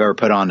or if you've ever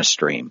put on a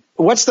stream.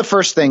 What's the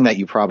first thing that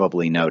you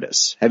probably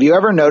notice? Have you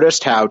ever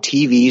noticed how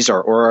TVs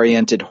are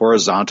oriented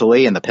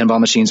horizontally and the pinball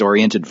machine's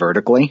oriented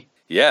vertically?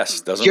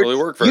 Yes, doesn't really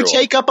work very well. You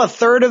take up a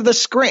third of the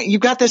screen. You've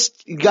got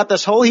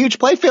this whole huge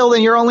playfield,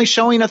 and you're only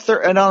showing on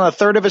a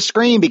third of a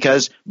screen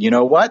because you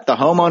know what? The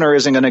homeowner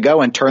isn't going to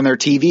go and turn their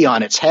TV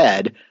on its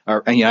head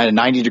or at a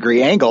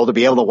 90-degree angle to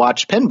be able to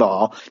watch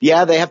pinball.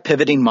 Yeah, they have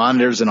pivoting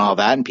monitors and all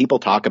that, and people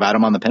talk about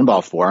them on the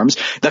pinball forums.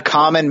 The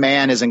common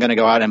man isn't going to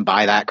go out and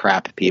buy that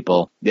crap,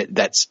 people.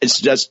 It's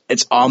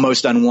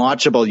almost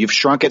unwatchable. You've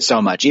shrunk it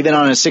so much. Even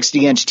on a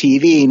 60-inch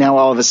TV, now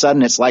all of a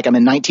sudden it's like I'm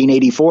in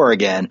 1984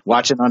 again,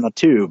 watching on a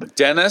tube.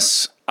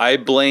 Dennis, I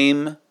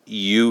blame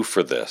you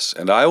for this,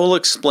 and I will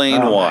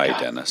explain why,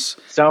 Dennis.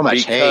 So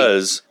much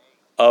because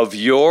of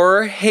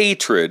your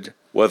hatred,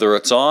 whether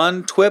it's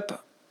on TWIP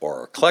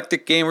or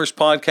Eclectic Gamers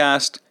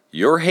Podcast,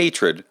 your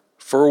hatred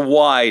for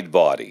wide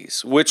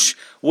bodies, which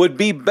would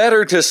be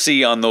better to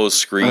see on those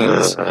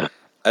screens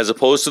as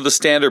opposed to the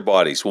standard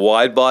bodies.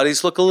 Wide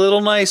bodies look a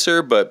little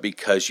nicer, but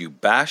because you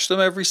bash them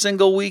every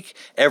single week,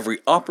 every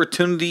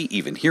opportunity,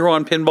 even here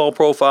on Pinball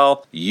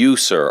Profile, you,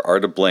 sir, are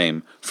to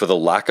blame for the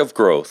lack of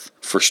growth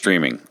for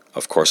streaming.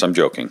 Of course, I'm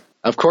joking.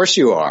 Of course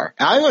you are.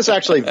 I was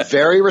actually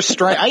very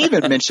restrained. I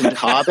even mentioned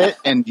Hobbit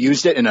and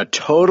used it in a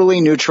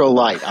totally neutral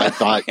light. I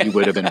thought you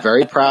would have been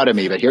very proud of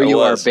me, but here you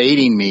are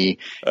baiting me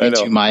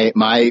into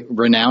my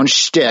renowned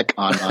shtick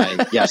on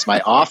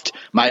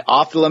my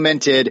oft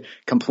lamented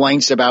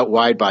complaints about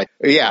wide body.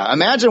 Yeah,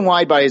 imagine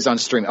wide bodies on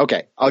stream.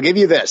 Okay, I'll give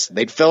you this.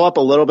 They'd fill up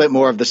a little bit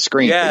more of the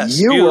screen. Yes,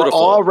 you were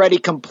already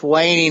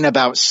complaining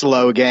about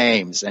slow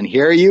games, and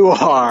here you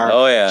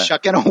are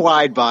chucking a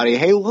wide body.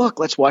 Hey, look,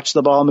 let's watch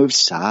the ball move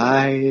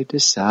side to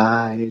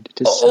side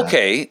to side.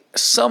 Okay,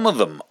 some of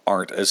them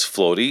aren't as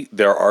floaty.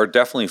 There are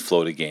definitely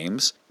floaty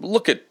games.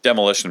 Look at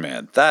Demolition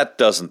Man. That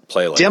doesn't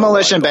play like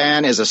Demolition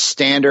Man is a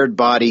standard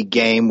body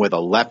game with a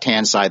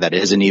left-hand side that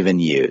isn't even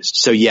used.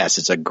 So yes,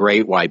 it's a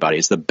great wide body.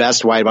 It's the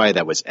best wide body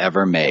that was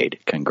ever made.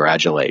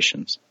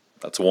 Congratulations.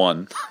 That's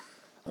one.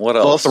 What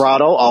else? Full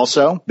Throttle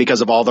also,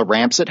 because of all the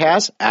ramps it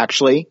has,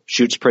 actually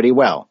shoots pretty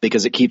well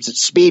because it keeps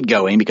its speed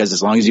going because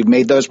as long as you've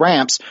made those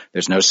ramps,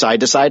 there's no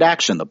side-to-side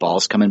action. The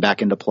ball's coming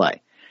back into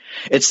play.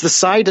 It's the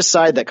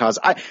side-to-side that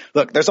causes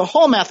look, there's a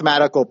whole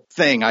mathematical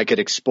thing I could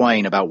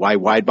explain about why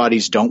wide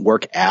bodies don't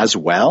work as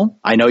well.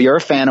 I know you're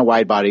a fan of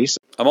wide bodies.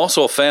 I'm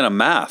also a fan of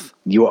math.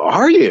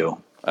 Are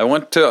you? I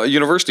went to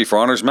university for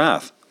honors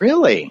math.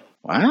 Really?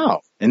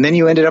 Wow. And then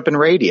you ended up in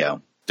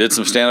radio. Did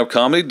some stand-up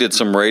comedy, did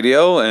some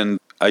radio, and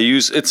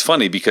it's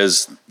funny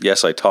because,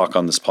 yes, I talk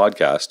on this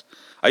podcast.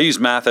 I use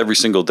math every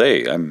single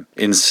day. I'm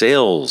in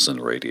sales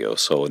and radio,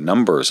 so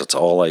numbers, that's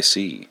all I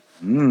see.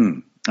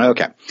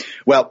 Okay.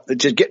 Well,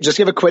 just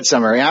give a quick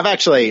summary. I've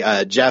actually,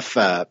 Jeff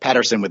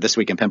Patterson with This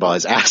Week in Pinball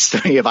has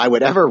asked me if I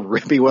would ever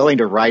be willing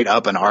to write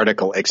up an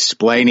article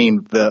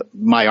explaining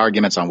my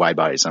arguments on wide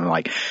bodies. I'm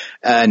like,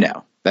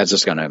 no. That's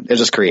just it'll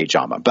just create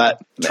drama. But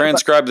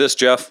Transcribe this,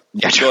 Jeff.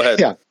 yeah, Go ahead.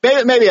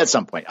 Yeah, maybe at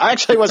some point. I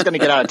actually was going to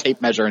get out a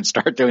tape measure and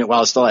start doing it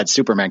while I still had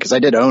Superman because I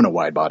did own a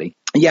wide body.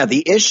 Yeah,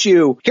 the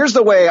issue, here's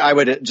the way I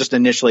would just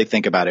initially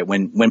think about it.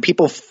 When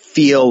people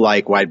feel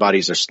like wide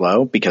bodies are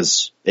slow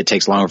because it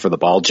takes longer for the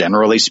ball,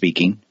 generally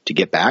speaking, to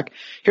get back,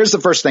 here's the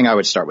first thing I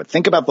would start with.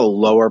 Think about the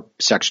lower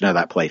section of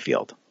that play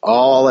field.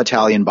 All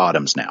Italian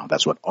bottoms now.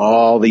 That's what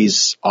all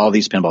these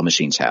pinball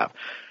machines have.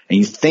 And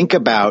you think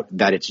about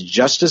that it's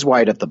just as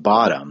wide at the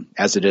bottom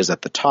as it is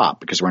at the top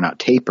because we're not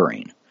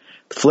tapering.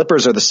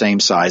 Flippers are the same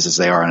size as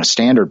they are on a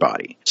standard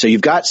body. So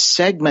you've got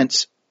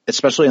segments,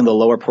 especially in the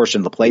lower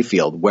portion of the play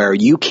field, where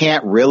you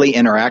can't really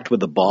interact with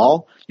the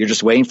ball. You're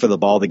just waiting for the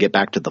ball to get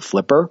back to the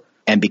flipper.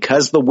 And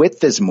because the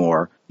width is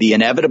more, the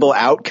inevitable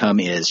outcome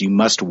is you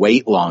must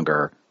wait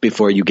longer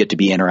before you get to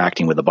be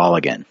interacting with the ball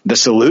again. The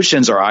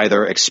solutions are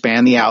either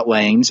expand the out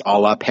lanes, a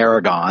la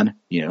Paragon,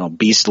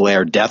 Beast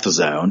Lair Death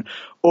Zone,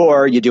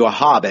 or you do a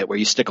Hobbit where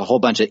you stick a whole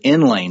bunch of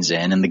in lanes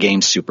in and the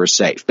game's super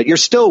safe. But you're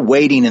still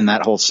waiting in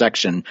that whole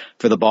section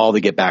for the ball to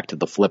get back to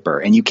the flipper.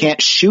 And you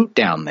can't shoot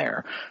down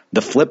there.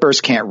 The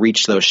flippers can't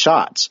reach those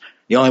shots.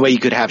 The only way you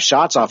could have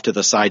shots off to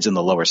the sides in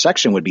the lower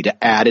section would be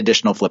to add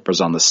additional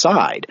flippers on the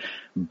side.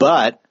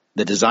 But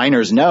the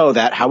designers know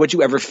that how would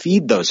you ever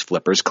feed those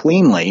flippers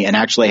cleanly and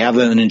actually have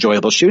an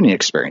enjoyable shooting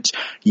experience?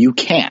 You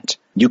can't.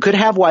 You could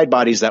have wide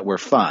bodies that were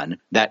fun,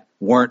 that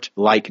weren't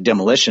like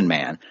Demolition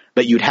Man,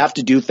 but you'd have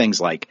to do things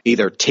like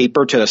either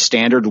taper to a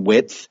standard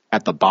width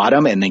at the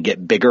bottom and then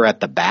get bigger at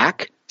the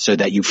back so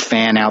that you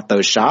fan out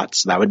those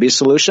shots. That would be a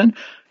solution.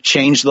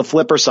 Change the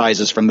flipper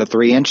sizes from the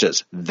 3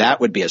 inches.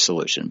 That would be a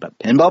solution. But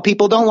pinball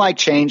people don't like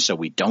change, so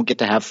we don't get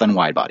to have fun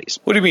wide bodies.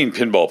 What do you mean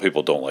pinball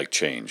people don't like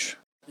change?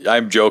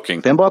 I'm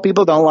joking. Pinball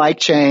people don't like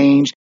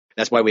change.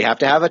 That's why we have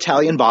to have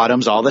Italian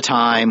bottoms all the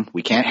time.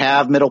 We can't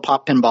have middle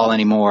pop pinball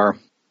anymore.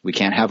 We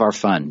can't have our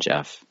fun,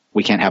 Jeff.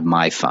 We can't have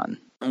my fun.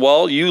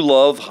 Well, you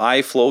love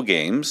high flow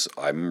games.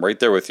 I'm right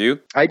there with you.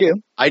 I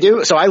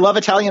do. So I love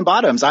Italian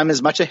bottoms. I'm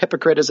as much a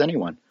hypocrite as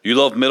anyone. You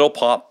love middle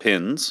pop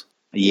pins.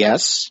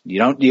 Yes. You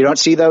don't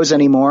see those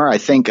anymore. I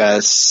think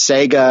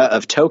Sega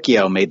of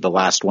Tokyo made the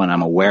last one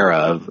I'm aware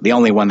of. The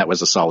only one that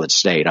was a solid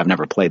state. I've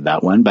never played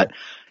that one, but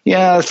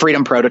yeah,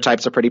 Freedom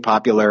prototypes are pretty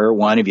popular.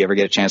 One, if you ever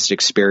get a chance to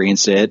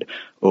experience it,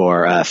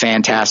 or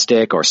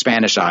Fantastic or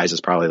Spanish Eyes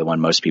is probably the one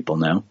most people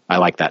know. I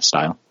like that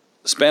style.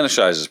 Spanish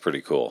Eyes is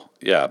pretty cool.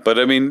 Yeah, but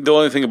I mean, the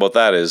only thing about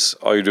that is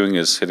all you're doing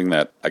is hitting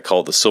that, I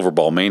call it the Silver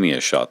Ball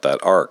Mania shot, that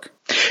arc.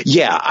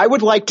 Yeah, I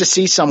would like to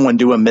see someone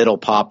do a middle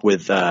pop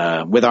with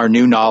our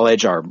new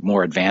knowledge, our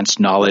more advanced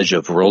knowledge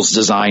of rules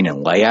design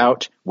and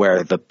layout,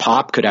 where the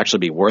pop could actually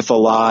be worth a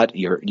lot.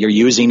 You're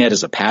using it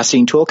as a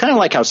passing tool, kind of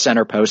like how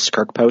center posts,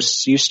 Kirk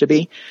posts used to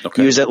be.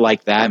 Okay. Use it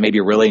like that, maybe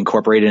really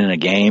incorporate it in a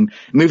game.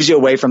 It moves you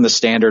away from the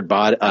standard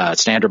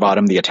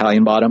bottom, the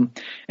Italian bottom,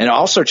 and it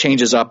also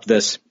changes up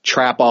this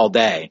trap all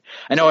day.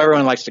 I know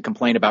everyone likes to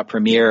complain about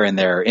Premiere and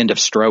their end of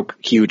stroke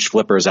huge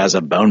flippers as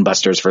of Bone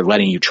Busters for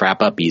letting you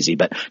trap up easy,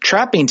 but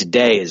trapping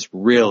today is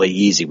really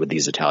easy with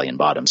these Italian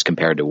bottoms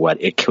compared to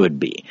what it could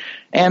be.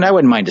 And I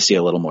wouldn't mind to see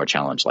a little more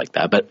challenge like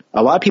that. But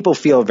a lot of people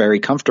feel very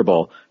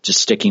comfortable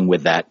just sticking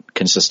with that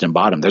consistent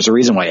bottom. There's a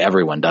reason why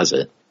everyone does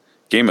it.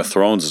 Game of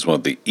Thrones is one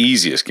of the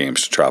easiest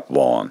games to trap a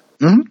ball on.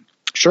 Mm-hmm.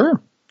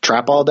 Sure.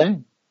 Trap all day.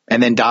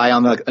 And then die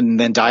on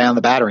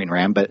the battering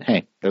ram. But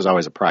hey, there's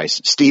always a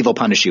price. Steve will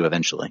punish you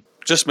eventually.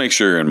 Just make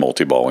sure you're in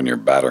multi-ball when you're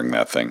battering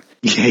that thing.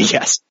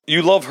 Yes.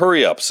 You love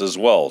hurry-ups as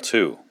well,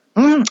 too.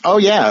 Oh,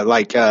 yeah.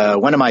 Like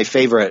one of my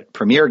favorite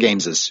Premiere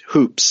games is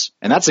Hoops.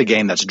 And that's a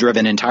game that's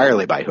driven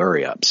entirely by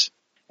hurry-ups.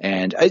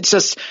 And it's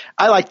just,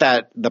 I like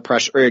that, the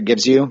pressure it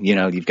gives you. You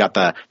know, you've got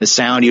the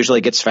sound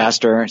usually gets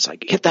faster. It's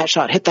like, hit that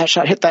shot, hit that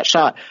shot, hit that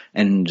shot.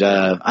 And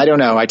I don't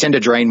know, I tend to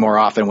drain more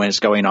often when it's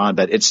going on,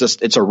 but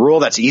it's a rule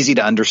that's easy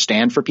to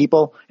understand for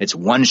people. It's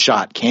one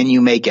shot. Can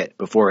you make it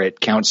before it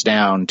counts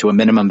down to a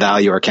minimum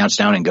value or counts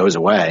down and goes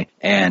away?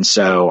 And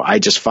so I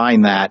just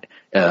find that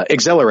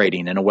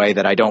exhilarating in a way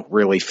that I don't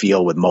really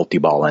feel with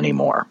multi-ball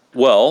anymore.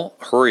 Well,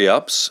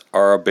 hurry-ups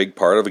are a big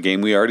part of a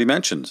game we already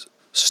mentioned.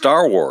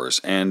 Star Wars,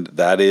 and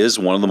that is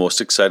one of the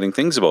most exciting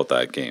things about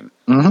that game.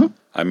 Mm-hmm.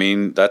 I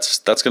mean, that's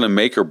going to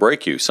make or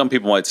break you. Some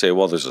people might say,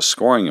 well, there's a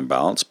scoring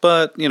imbalance,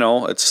 but, you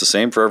know, it's the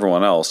same for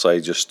everyone else. I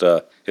just,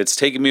 it's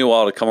taken me a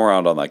while to come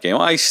around on that game.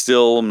 I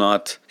still am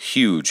not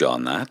huge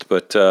on that,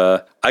 but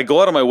I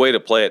go out of my way to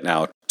play it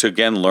now, to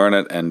again learn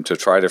it and to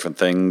try different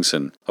things.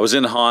 And I was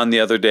in Han the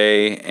other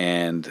day,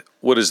 and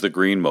what is the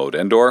green mode?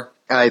 Endor?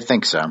 I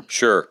think so.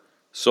 Sure.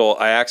 So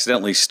I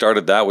accidentally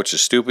started that, which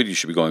is stupid. You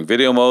should be going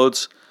video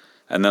modes.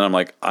 And then I'm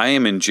like, I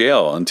am in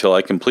jail until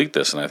I complete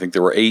this. And I think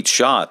there were 8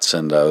 shots.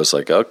 And I was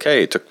like,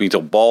 okay, it took me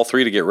till ball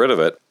 3 to get rid of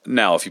it.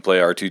 Now, if you play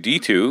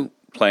R2-D2,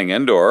 playing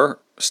Endor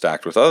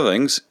stacked with other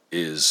things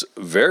is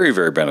very,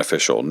 very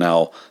beneficial.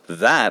 Now,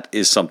 that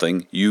is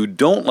something you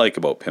don't like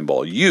about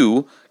pinball.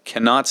 You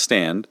cannot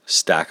stand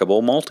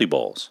stackable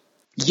multi-balls.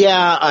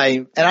 Yeah,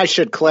 I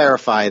should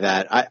clarify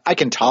that. I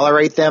can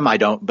tolerate them,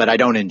 but I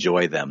don't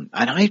enjoy them.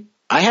 And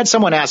I had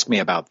someone ask me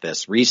about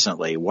this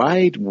recently.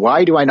 Why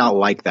do I not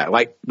like that?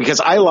 Like, because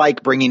I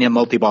like bringing in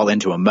multi-ball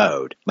into a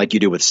mode, like you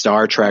do with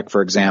Star Trek,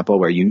 for example,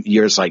 where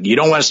you're just like, you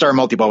don't want to start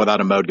multi-ball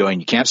without a mode going.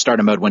 You can't start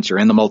a mode once you're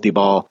in the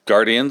multi-ball.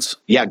 Guardians?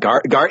 Yeah,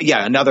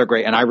 yeah, another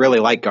great, and I really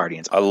like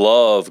Guardians. I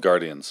love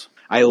Guardians.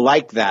 I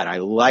like that. I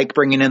like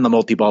bringing in the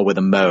multi-ball with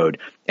a mode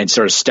and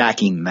sort of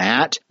stacking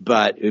that.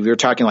 But if you're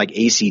talking like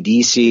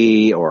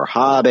AC/DC or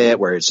Hobbit,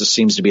 where it just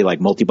seems to be like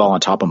multi-ball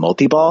on top of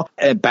multi-ball,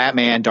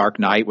 Batman Dark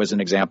Knight was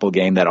an example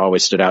game that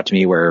always stood out to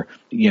me where,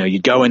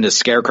 you'd go into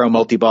Scarecrow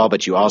multi-ball,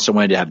 but you also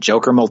wanted to have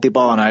Joker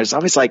multi-ball. And I was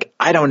always like,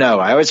 I don't know.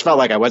 I always felt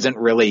like I wasn't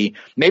really,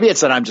 maybe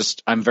it's that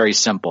I'm very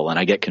simple and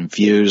I get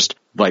confused,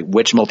 like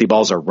which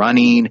multi-balls are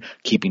running,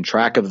 keeping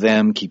track of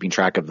them, keeping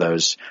track of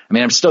those. I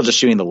mean, I'm still just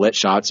shooting the lit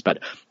shots, but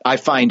I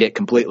find it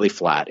completely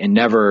flat. It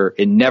never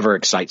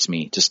excites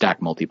me to stack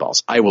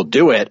multi-balls. I will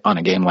do it on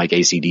a game like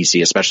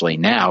AC/DC, especially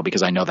now,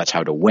 because I know that's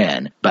how to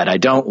win, but I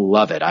don't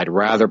love it. I'd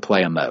rather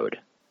play a mode.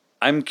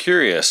 I'm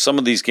curious, some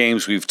of these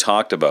games we've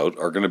talked about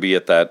are going to be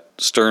at that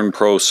Stern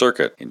Pro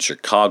circuit in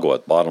Chicago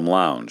at Bottom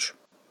Lounge.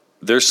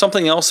 There's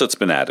something else that's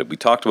been added. We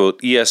talked about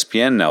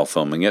ESPN now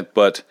filming it,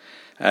 but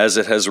as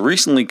it has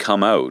recently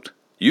come out,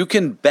 you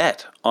can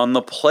bet on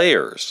the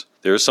players.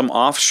 There's some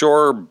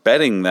offshore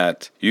betting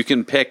that you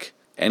can pick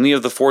any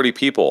of the 40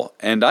 people,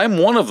 and I'm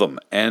one of them,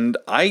 and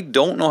I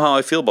don't know how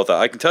I feel about that.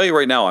 I can tell you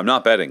right now, I'm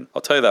not betting.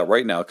 I'll tell you that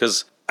right now,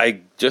 because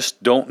I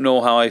just don't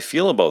know how I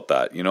feel about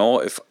that.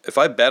 If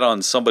I bet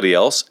on somebody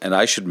else and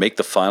I should make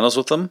the finals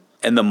with them,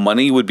 and the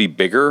money would be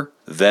bigger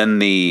than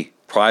the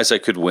prize I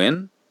could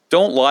win,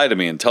 don't lie to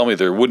me and tell me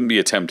there wouldn't be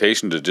a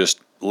temptation to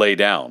just lay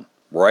down,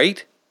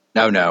 right?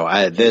 No,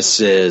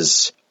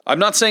 I'm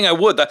not saying I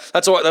would.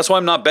 That's why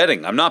I'm not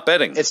betting. I'm not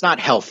betting. It's not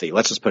healthy.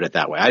 Let's just put it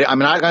that way. I'm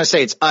not going to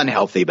say it's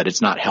unhealthy, but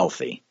it's not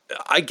healthy.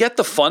 I get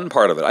the fun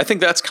part of it. I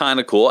think that's kind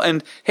of cool.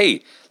 And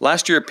hey,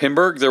 last year at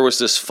Pinburg, there was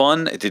this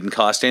fun. It didn't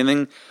cost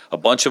anything. A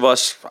bunch of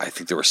us, I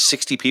think there were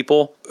 60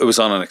 people. It was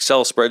on an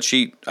Excel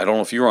spreadsheet. I don't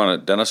know if you were on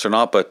it, Dennis, or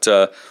not, but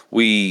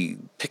we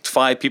picked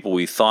 5 people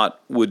we thought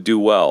would do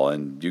well.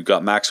 And you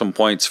got maximum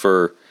points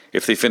for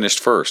if they finished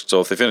first.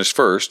 So if they finished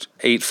first,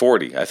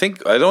 840.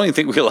 I don't even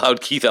think we allowed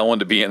Keith Elwin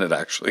to be in it,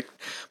 actually.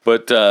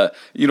 But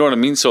you know what I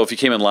mean? So if you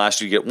came in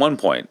last, you get 1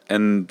 point.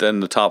 And then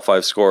the top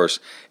 5 scores.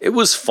 It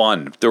was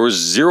fun. There was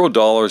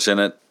 $0 in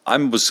it. I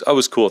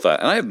was cool with that.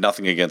 And I have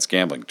nothing against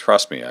gambling.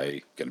 Trust me,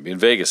 I'm going to be in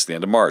Vegas at the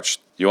end of March.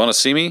 You want to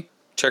see me?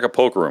 Check a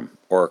poker room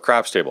or a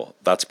craps table.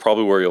 That's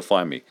probably where you'll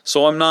find me.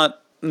 So I'm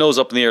not nose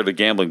up in the air to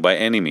gambling by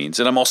any means.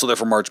 And I'm also there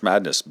for March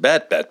Madness.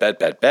 Bet. I'm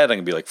going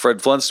to be like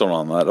Fred Flintstone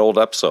on that old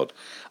episode.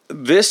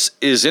 This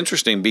is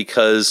interesting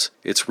because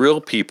it's real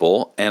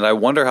people, and I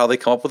wonder how they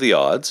come up with the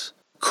odds.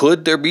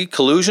 Could there be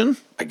collusion?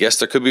 I guess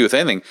there could be with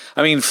anything.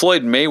 I mean,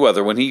 Floyd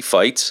Mayweather, when he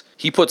fights,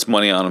 he puts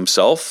money on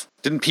himself.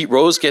 Didn't Pete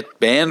Rose get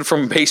banned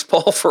from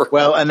baseball for...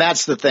 Well, and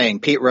that's the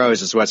thing. Pete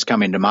Rose is what's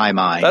coming to my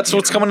mind. That's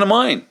what's coming to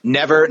mind.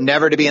 Never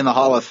to be in the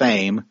Hall of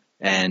Fame.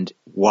 And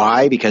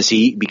why? Because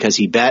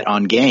he bet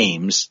on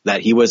games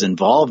that he was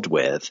involved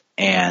with,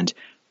 and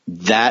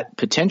that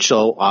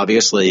potential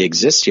obviously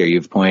exists here.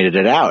 You've pointed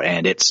it out,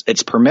 and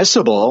it's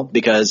permissible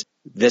because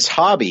this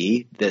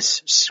hobby,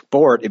 this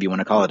sport, if you want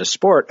to call it a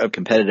sport of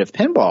competitive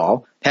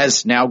pinball,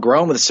 has now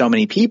grown with so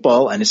many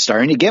people and is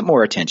starting to get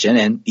more attention.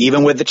 And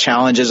even with the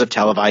challenges of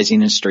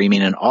televising and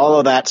streaming and all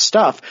of that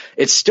stuff,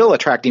 it's still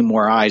attracting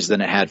more eyes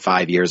than it had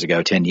 5 years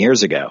ago, 10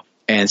 years ago.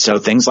 And so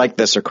things like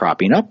this are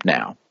cropping up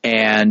now.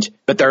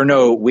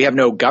 But we have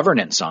no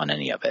governance on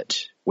any of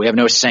it. We have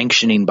no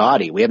sanctioning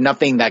body. We have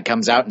nothing that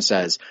comes out and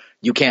says,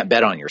 you can't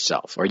bet on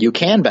yourself or you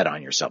can bet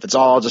on yourself. It's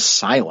all just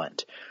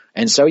silent.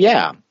 And so,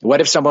 yeah,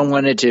 what if someone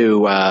wanted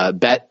to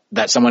bet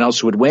that someone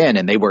else would win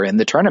and they were in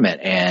the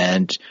tournament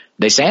and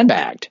they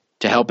sandbagged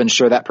to help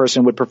ensure that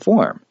person would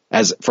perform,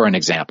 as for an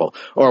example?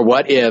 Or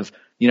what if,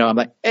 I'm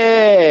like,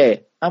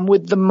 hey, I'm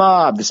with the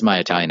mob. This is my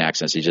Italian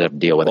accent, so you just have to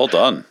deal with it. Well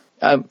done.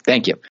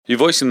 Thank you. You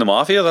voicing the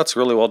mafia? That's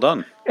really well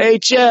done. Hey,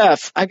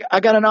 Jeff, I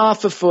got an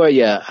offer for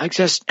you. I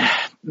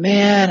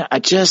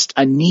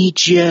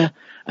need you.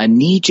 I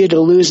need you to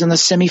lose in the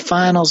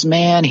semifinals,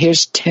 man.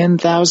 Here's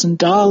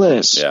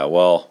 $10,000. Yeah,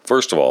 well,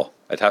 first of all,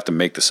 I'd have to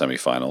make the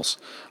semifinals.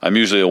 I'm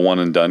usually a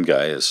one-and-done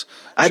guy.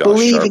 I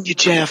believe in you,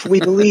 Jeff.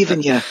 We believe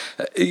in you.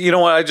 You know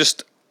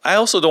what? I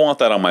also don't want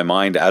that on my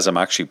mind as I'm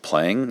actually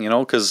playing,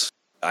 because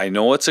I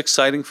know it's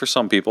exciting for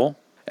some people,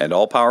 and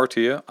all power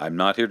to you. I'm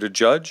not here to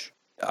judge.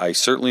 I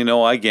certainly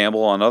know I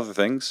gamble on other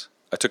things.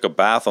 I took a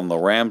bath on the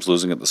Rams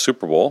losing at the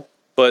Super Bowl,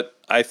 but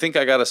I think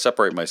I got to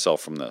separate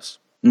myself from this.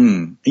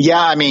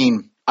 Yeah, I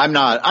mean, I'm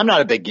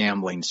not a big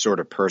gambling sort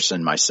of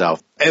person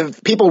myself.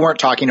 If people weren't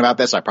talking about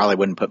this, I probably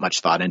wouldn't put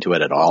much thought into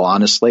it at all,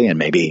 honestly. And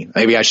maybe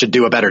I should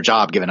do a better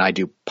job given I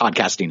do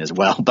podcasting as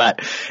well, but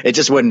it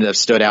just wouldn't have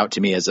stood out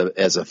to me as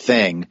a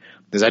thing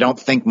because I don't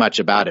think much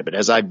about it. But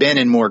as I've been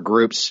in more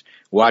groups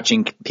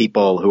watching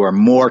people who are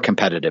more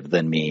competitive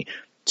than me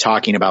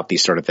talking about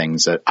these sort of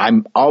things,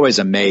 I'm always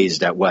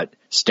amazed at what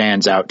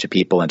stands out to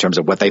people in terms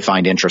of what they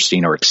find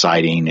interesting or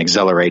exciting,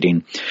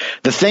 exhilarating.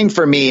 The thing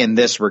for me in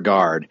this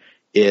regard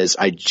is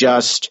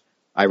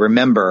I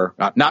remember,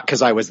 not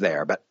because I was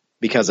there, but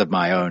because of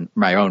my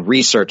own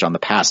research on the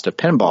past of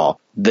pinball,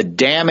 the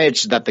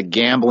damage that the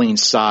gambling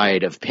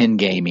side of pin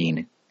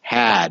gaming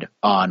had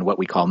on what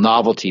we call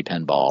novelty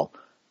pinball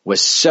was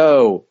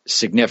so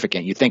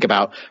significant. You think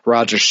about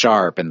Roger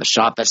Sharp and the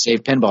shot that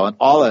saved pinball, and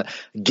all the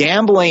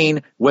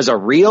gambling was a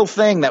real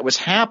thing that was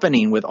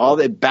happening with all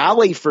the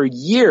Bally for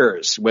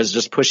years was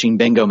just pushing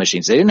bingo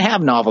machines. They didn't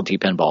have novelty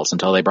pinballs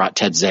until they brought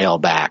Ted Zale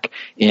back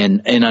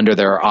in under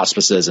their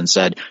auspices and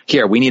said,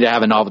 here, we need to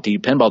have a novelty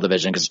pinball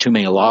division because too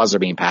many laws are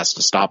being passed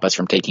to stop us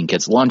from taking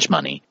kids' lunch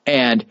money.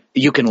 And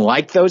you can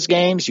like those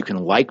games. You can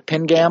like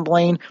pin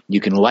gambling. You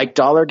can like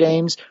dollar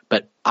games.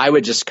 But I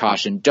would just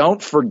caution,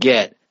 don't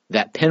forget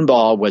that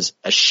pinball was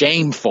a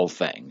shameful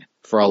thing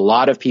for a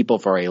lot of people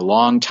for a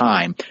long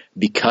time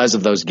because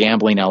of those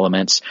gambling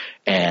elements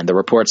and the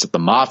reports that the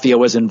mafia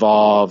was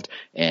involved,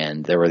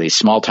 and there were these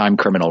small-time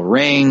criminal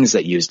rings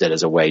that used it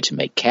as a way to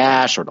make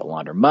cash or to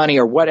launder money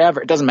or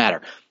whatever. It doesn't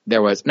matter.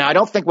 Now, I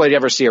don't think we'd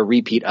ever see a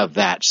repeat of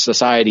that.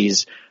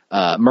 Society's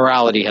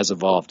morality has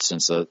evolved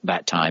since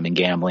that time, and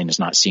gambling is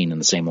not seen in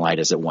the same light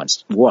as it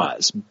once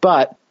was.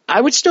 But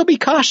I would still be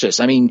cautious.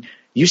 I mean,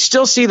 you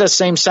still see the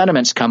same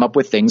sentiments come up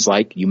with things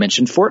like, you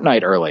mentioned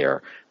Fortnite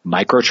earlier,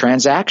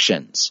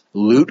 microtransactions,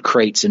 loot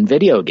crates in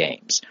video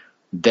games.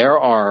 There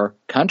are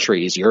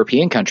countries,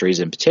 European countries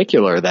in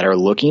particular, that are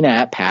looking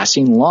at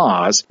passing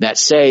laws that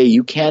say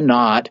you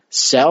cannot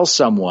sell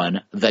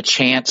someone the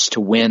chance to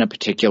win a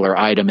particular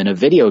item in a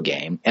video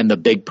game. And the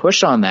big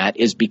push on that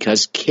is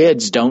because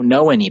kids don't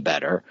know any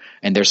better,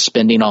 and they're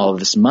spending all of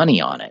this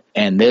money on it.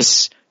 And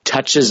this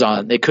touches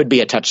on, it could be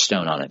a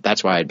touchstone on it.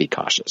 That's why I'd be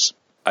cautious.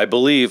 I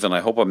believe, and I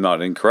hope I'm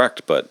not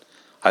incorrect, but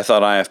I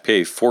thought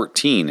IFPA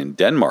 14 in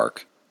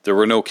Denmark, there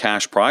were no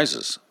cash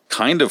prizes,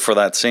 kind of for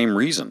that same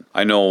reason.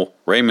 I know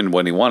Raymond,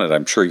 when he won it,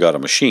 I'm sure he got a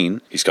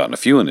machine. He's gotten a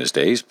few in his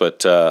days,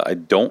 but I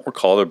don't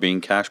recall there being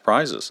cash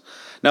prizes.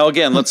 Now,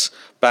 again, let's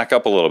back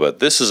up a little bit.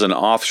 This is an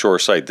offshore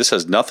site. This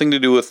has nothing to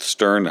do with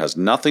Stern, has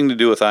nothing to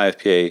do with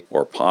IFPA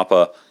or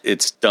PAPA.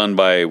 It's done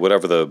by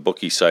whatever the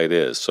bookie site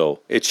is. So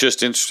it's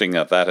just interesting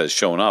that that has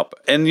shown up.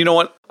 And you know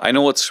what? I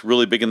know it's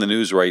really big in the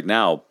news right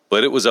now,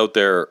 but it was out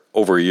there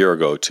over a year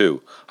ago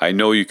too. I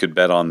know you could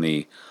bet on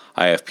the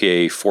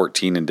IFPA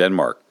 14 in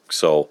Denmark.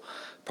 So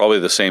probably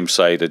the same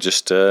site.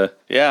 I'm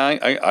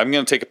going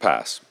to take a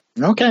pass.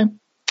 Okay.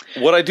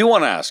 What I do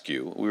want to ask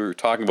you, we were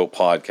talking about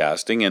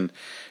podcasting, and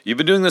you've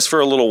been doing this for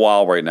a little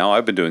while right now.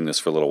 I've been doing this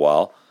for a little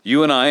while.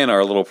 You and I, in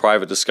our little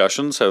private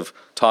discussions, have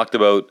talked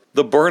about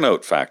the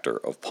burnout factor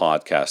of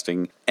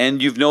podcasting,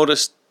 and you've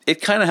noticed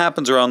it kind of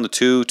happens around the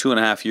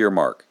 2.5 year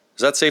mark.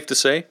 Is that safe to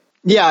say?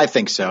 Yeah, I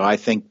think so. I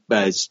think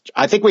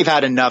we've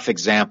had enough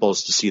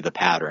examples to see the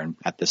pattern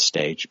at this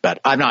stage, but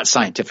I've not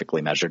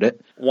scientifically measured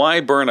it. Why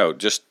burnout?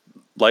 Just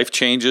life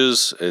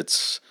changes.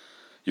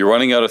 You're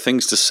running out of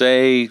things to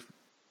say.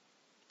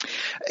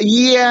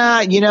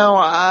 Yeah,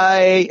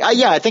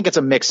 I think it's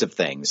a mix of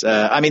things.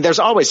 I mean, there's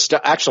always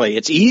actually,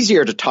 it's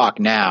easier to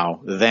talk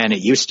now than it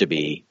used to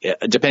be,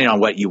 depending on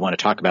what you want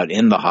to talk about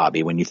in the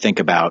hobby. When you think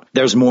about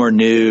there's more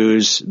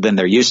news than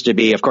there used to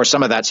be. Of course,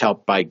 some of that's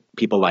helped by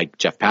people like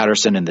Jeff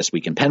Patterson and This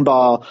Week in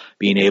Pinball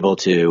being able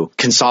to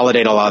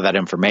consolidate a lot of that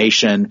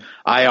information.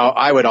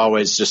 I would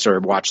always just sort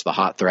of watch the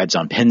hot threads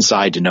on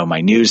Pinside to know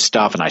my news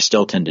stuff, and I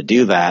still tend to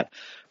do that.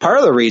 Part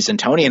of the reason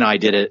Tony and I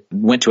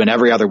went to an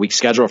every other week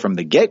schedule from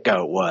the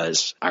get-go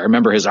was, I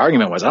remember his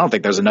argument was, I don't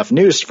think there's enough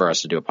news for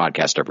us to do a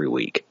podcast every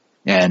week.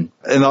 And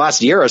in the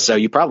last year or so,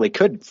 you probably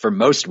could, for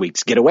most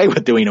weeks, get away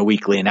with doing a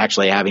weekly and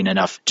actually having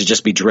enough to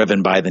just be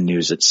driven by the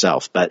news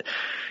itself. But,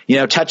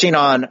 touching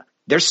on,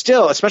 there's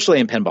still, especially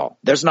in pinball,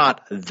 there's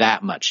not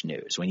that much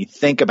news. When you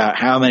think about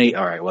how many,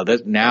 all right, well,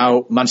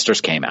 now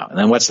Munsters came out. And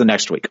then what's the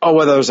next week? Oh,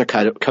 well, there was a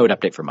code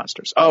update for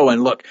Munsters. Oh,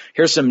 and look,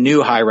 here's some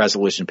new high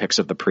resolution pics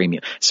of the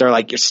premium. So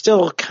you're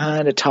still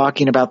kind of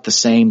talking about the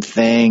same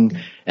thing.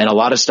 And a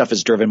lot of stuff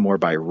is driven more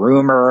by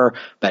rumor.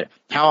 But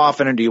how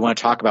often do you want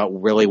to talk about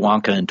Willy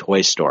Wonka and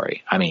Toy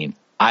Story? I mean,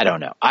 I don't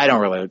know. I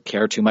don't really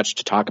care too much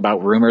to talk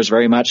about rumors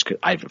very much.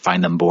 I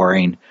find them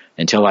boring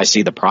until I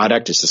see the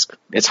product.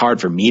 It's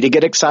hard for me to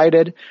get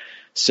excited.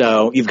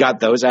 So you've got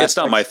those aspects. It's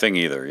not my thing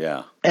either,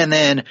 yeah. And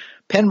then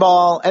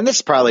pinball, and this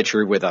is probably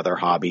true with other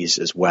hobbies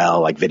as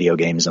well, like video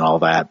games and all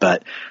that,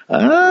 but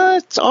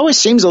it always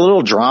seems a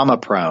little drama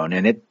prone,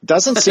 and it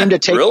doesn't seem to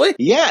take... Really?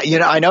 Yeah,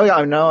 I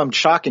know I'm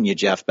shocking you,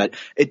 Jeff, but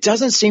it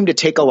doesn't seem to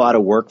take a lot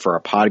of work for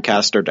a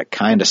podcaster to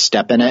kind of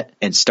step in it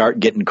and start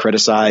getting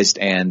criticized,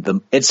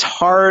 and it's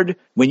hard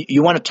when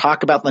you want to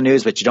talk about the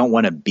news, but you don't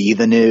want to be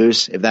the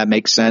news, if that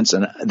makes sense,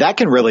 and that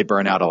can really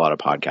burn out a lot of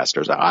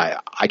podcasters.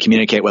 I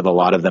communicate with a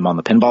lot of them on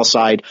the pinball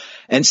side,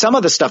 and some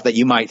of the stuff that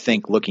you might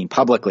think looking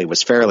publicly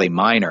was fairly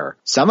minor,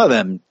 some of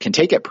them can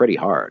take it pretty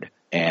hard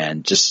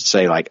and just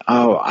say like,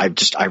 oh,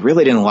 I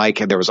really didn't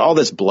like it. There was all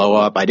this blow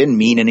up. I didn't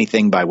mean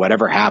anything by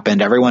whatever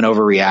happened. Everyone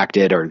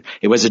overreacted, or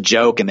it was a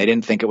joke and they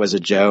didn't think it was a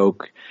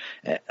joke,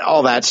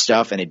 all that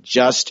stuff. And it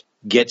just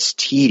gets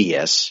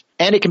tedious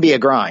and it can be a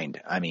grind.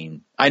 I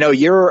mean, I know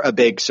you're a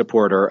big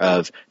supporter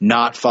of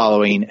not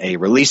following a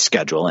release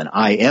schedule, and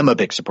I am a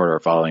big supporter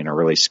of following a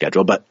release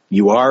schedule, but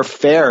you are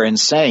fair in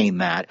saying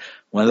that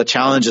one of the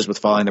challenges with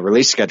following the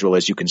release schedule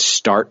is you can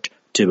start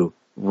to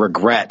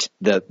regret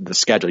the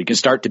schedule. You can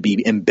start to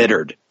be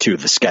embittered to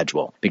the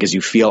schedule because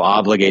you feel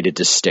obligated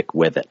to stick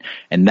with it.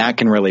 And that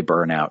can really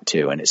burn out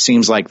too. And it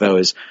seems like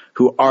those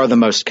who are the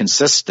most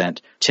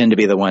consistent tend to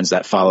be the ones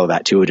that follow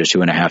that 2 to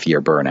 2.5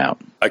 year burnout.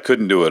 I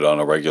couldn't do it on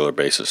a regular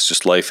basis.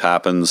 Just life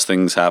happens,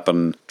 things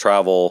happen,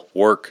 travel,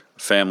 work,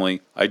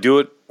 family. I do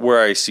it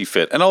where I see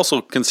fit. And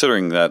also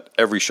considering that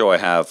every show I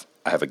have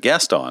a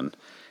guest on,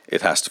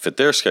 it has to fit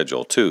their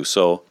schedule too.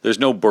 So there's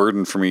no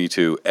burden for me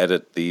to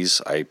edit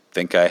these. I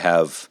think I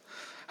have,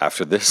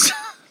 after this,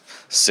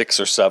 6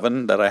 or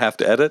 7 that I have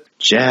to edit.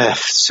 Jeff,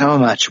 so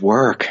much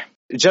work.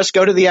 Just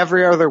go to the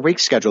every other week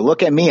schedule.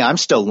 Look at me. I'm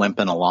still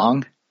limping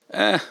along.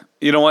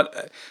 You know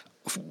what?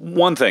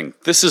 One thing,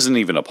 this isn't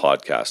even a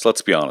podcast.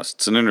 Let's be honest.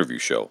 It's an interview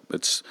show.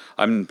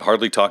 I'm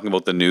hardly talking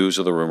about the news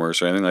or the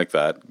rumors or anything like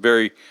that.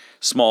 Very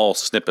small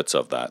snippets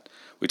of that.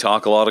 We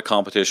talk a lot of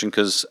competition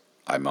because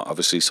I'm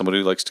obviously somebody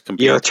who likes to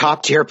compete. You're a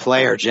top-tier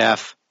player,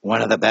 Jeff.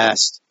 One of the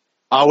best.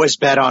 Always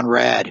bet on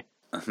red.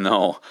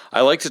 No,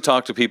 I like to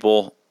talk to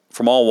people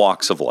from all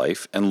walks of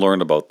life and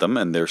learn about them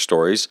and their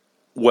stories,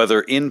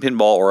 whether in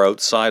pinball or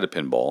outside of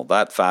pinball.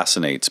 That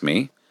fascinates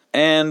me.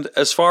 And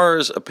as far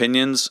as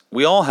opinions,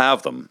 we all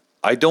have them.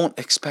 I don't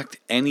expect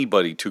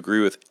anybody to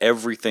agree with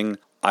everything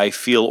I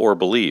feel or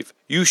believe.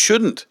 You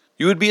shouldn't.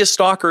 You would be a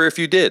stalker if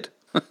you did.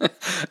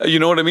 You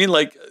know what I mean?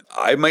 Like,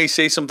 I may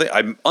say something.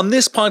 On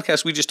this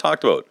podcast we just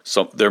talked about.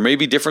 So there may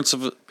be difference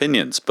of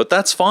opinions, but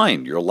that's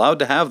fine. You're allowed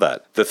to have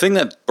that. The thing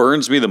that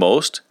burns me the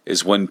most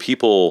is when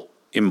people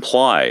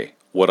imply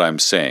what I'm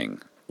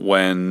saying,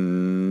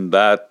 when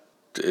that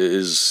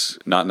is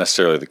not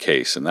necessarily the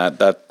case. And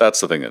that's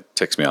the thing that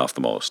ticks me off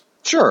the most.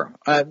 Sure.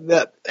 And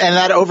that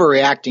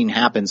overreacting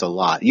happens a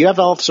lot. You have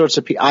all sorts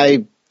of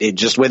people.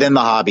 Just within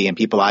the hobby and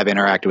people I've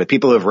interacted with,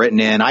 people who have written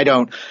in. I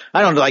don't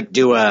like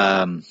do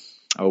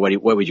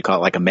what would you call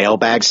it, like a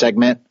mailbag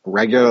segment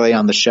regularly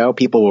on the show.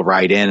 People will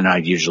write in and I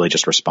usually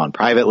just respond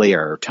privately,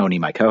 or Tony,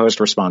 my co-host,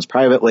 responds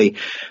privately.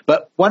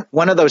 But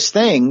one of those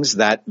things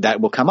that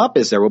will come up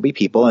is there will be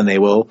people and they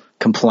will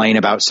complain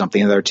about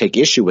something or take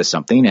issue with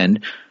something.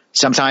 And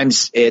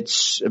sometimes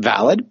it's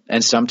valid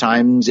and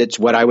sometimes it's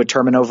what I would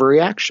term an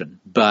overreaction.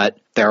 But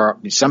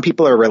some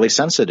people are really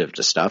sensitive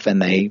to stuff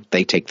and they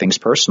take things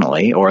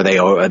personally, or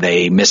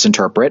they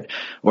misinterpret,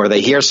 or they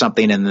hear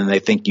something and then they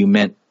think you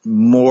meant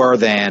more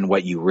than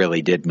what you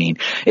really did mean.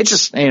 It's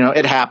just,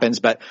 it happens,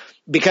 but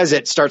because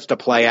it starts to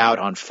play out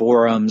on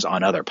forums,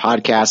 on other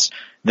podcasts,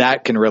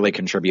 that can really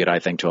contribute, I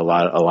think, to a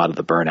lot of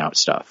the burnout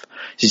stuff.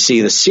 You see,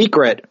 the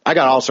secret, I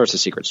got all sorts of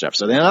secret stuff.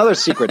 So another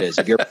secret is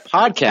if your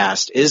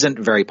podcast isn't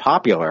very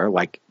popular,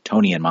 like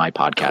Tony and my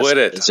podcast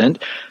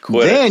isn't,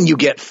 then you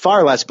get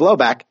far less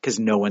blowback because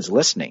no one's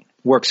listening.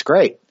 Works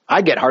great.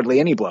 I get hardly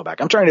any blowback.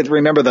 I'm trying to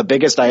remember the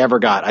biggest I ever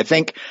got. I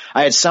think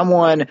I had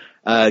someone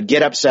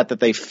get upset that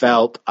they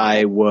felt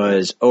I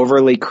was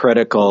overly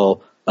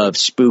critical of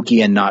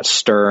Spooky and not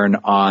Stern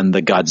on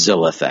the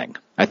Godzilla thing.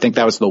 I think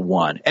that was the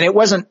one. And it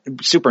wasn't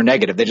super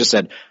negative. They just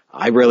said,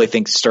 I really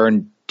think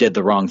Stern did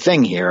the wrong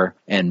thing here.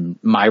 And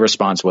my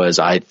response was,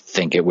 I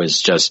think it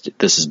was just,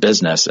 this is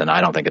business and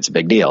I don't think it's a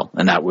big deal.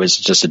 And that was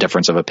just a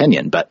difference of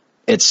opinion. But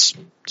it's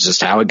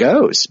just how it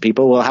goes.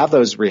 People will have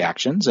those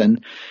reactions.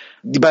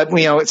 But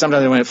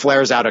sometimes when it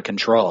flares out of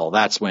control,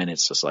 that's when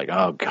it's just like,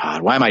 oh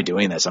God, why am I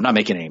doing this? I'm not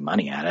making any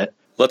money at it.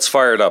 Let's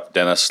fire it up,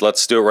 Dennis.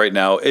 Let's do it right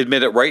now.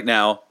 Admit it right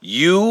now.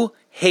 You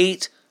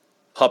hate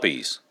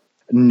puppies.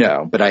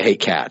 No, but I hate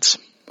cats.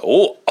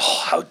 Oh,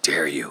 how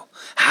dare you?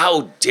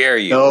 How dare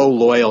you? No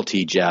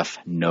loyalty, Jeff.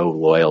 No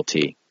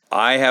loyalty.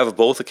 I have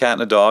both a cat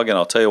and a dog, and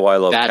I'll tell you why I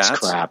love cats.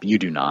 That's crap. You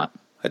do not.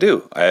 I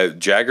do.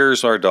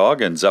 Jagger's our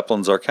dog, and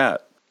Zeppelin's our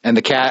cat. And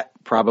the cat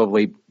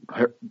probably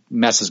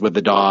messes with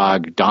the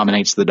dog,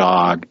 dominates the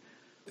dog.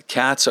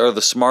 Cats are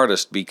the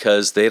smartest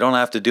because they don't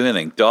have to do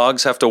anything.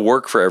 Dogs have to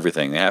work for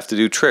everything. They have to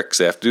do tricks.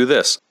 They have to do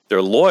this.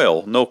 They're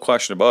loyal, no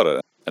question about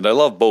it. And I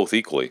love both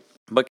equally.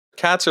 But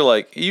cats are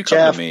like, you come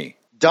Jeff, to me.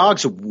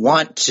 Dogs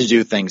want to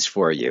do things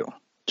for you.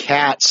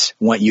 Cats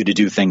want you to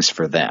do things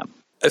for them.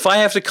 If I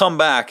have to come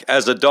back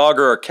as a dog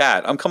or a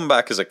cat, I'm coming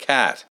back as a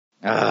cat.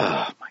 Oh,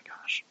 my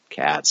gosh.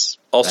 Cats.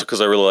 Also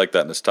because I really like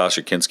that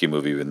Natasha Kinski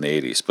movie in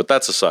the 80s. But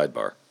that's a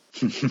sidebar.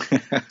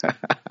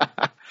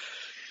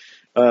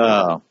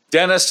 Oh.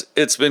 Dennis,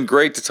 it's been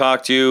great to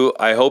talk to you.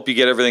 I hope you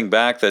get everything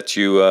back that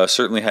you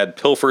certainly had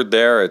pilfered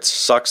there. It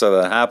sucks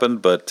that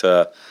happened, but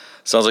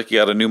sounds like you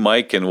got a new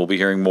mic, and we'll be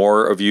hearing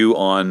more of you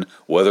on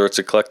whether it's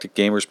Eclectic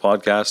Gamers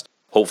podcast,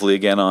 hopefully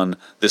again on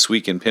This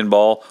Week in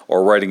Pinball,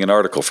 or writing an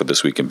article for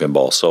This Week in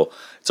Pinball. So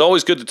it's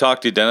always good to talk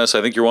to you, Dennis.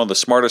 I think you're one of the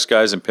smartest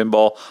guys in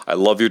pinball. I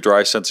love your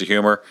dry sense of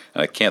humor,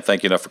 and I can't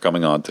thank you enough for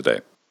coming on today.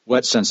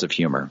 What sense of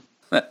humor?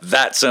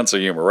 That sense of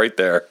humor right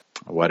there.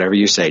 Whatever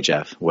you say,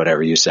 Jeff.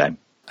 Whatever you say.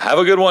 Have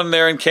a good one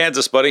there in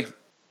Kansas, buddy.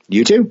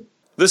 You too.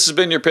 This has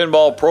been your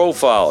Pinball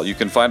Profile. You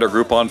can find our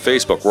group on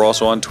Facebook. We're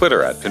also on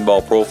Twitter at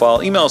Pinball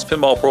Profile. Email us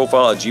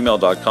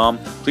pinballprofile@gmail.com.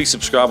 Please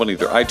subscribe on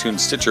either iTunes,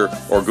 Stitcher,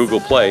 or Google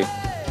Play.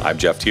 I'm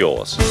Jeff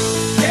Teolis.